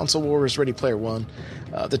 Console Wars, Ready Player One.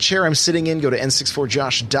 The chair I'm sitting in, go to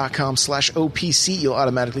n64josh.com/OPC. You'll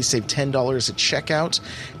automatically save $10 at checkout.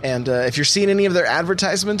 And if you're seeing any of their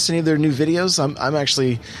advertisements, any of their new videos,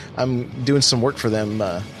 I'm doing some work for them.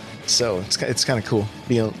 So it's kind of cool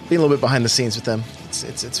being a little bit behind the scenes with them.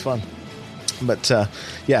 It's fun. But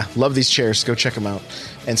yeah, love these chairs. Go check them out.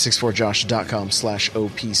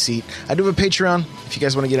 n64josh.com/OPC. I do have a Patreon. If you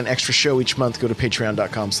guys want to get an extra show each month, go to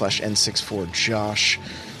patreon.com/N64Josh.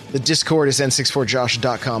 The Discord is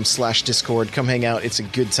n64josh.com/Discord. Come hang out. It's a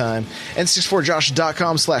good time.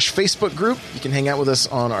 n64josh.com/Facebook group. You can hang out with us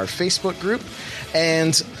on our Facebook group.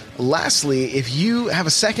 And lastly, if you have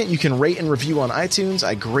a second, you can rate and review on iTunes.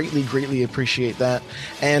 I greatly, greatly appreciate that.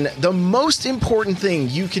 And the most important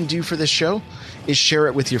thing you can do for this show is share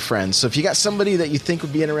it with your friends. So if you got somebody that you think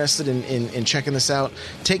would be interested in checking this out,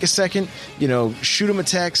 take a second, shoot them a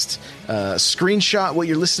text, screenshot what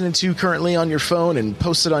you're listening to currently on your phone and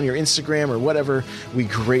post it on your Instagram or whatever. We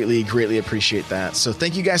greatly, greatly appreciate that. So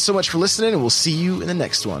thank you guys so much for listening, and we'll see you in the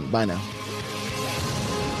next one. Bye now.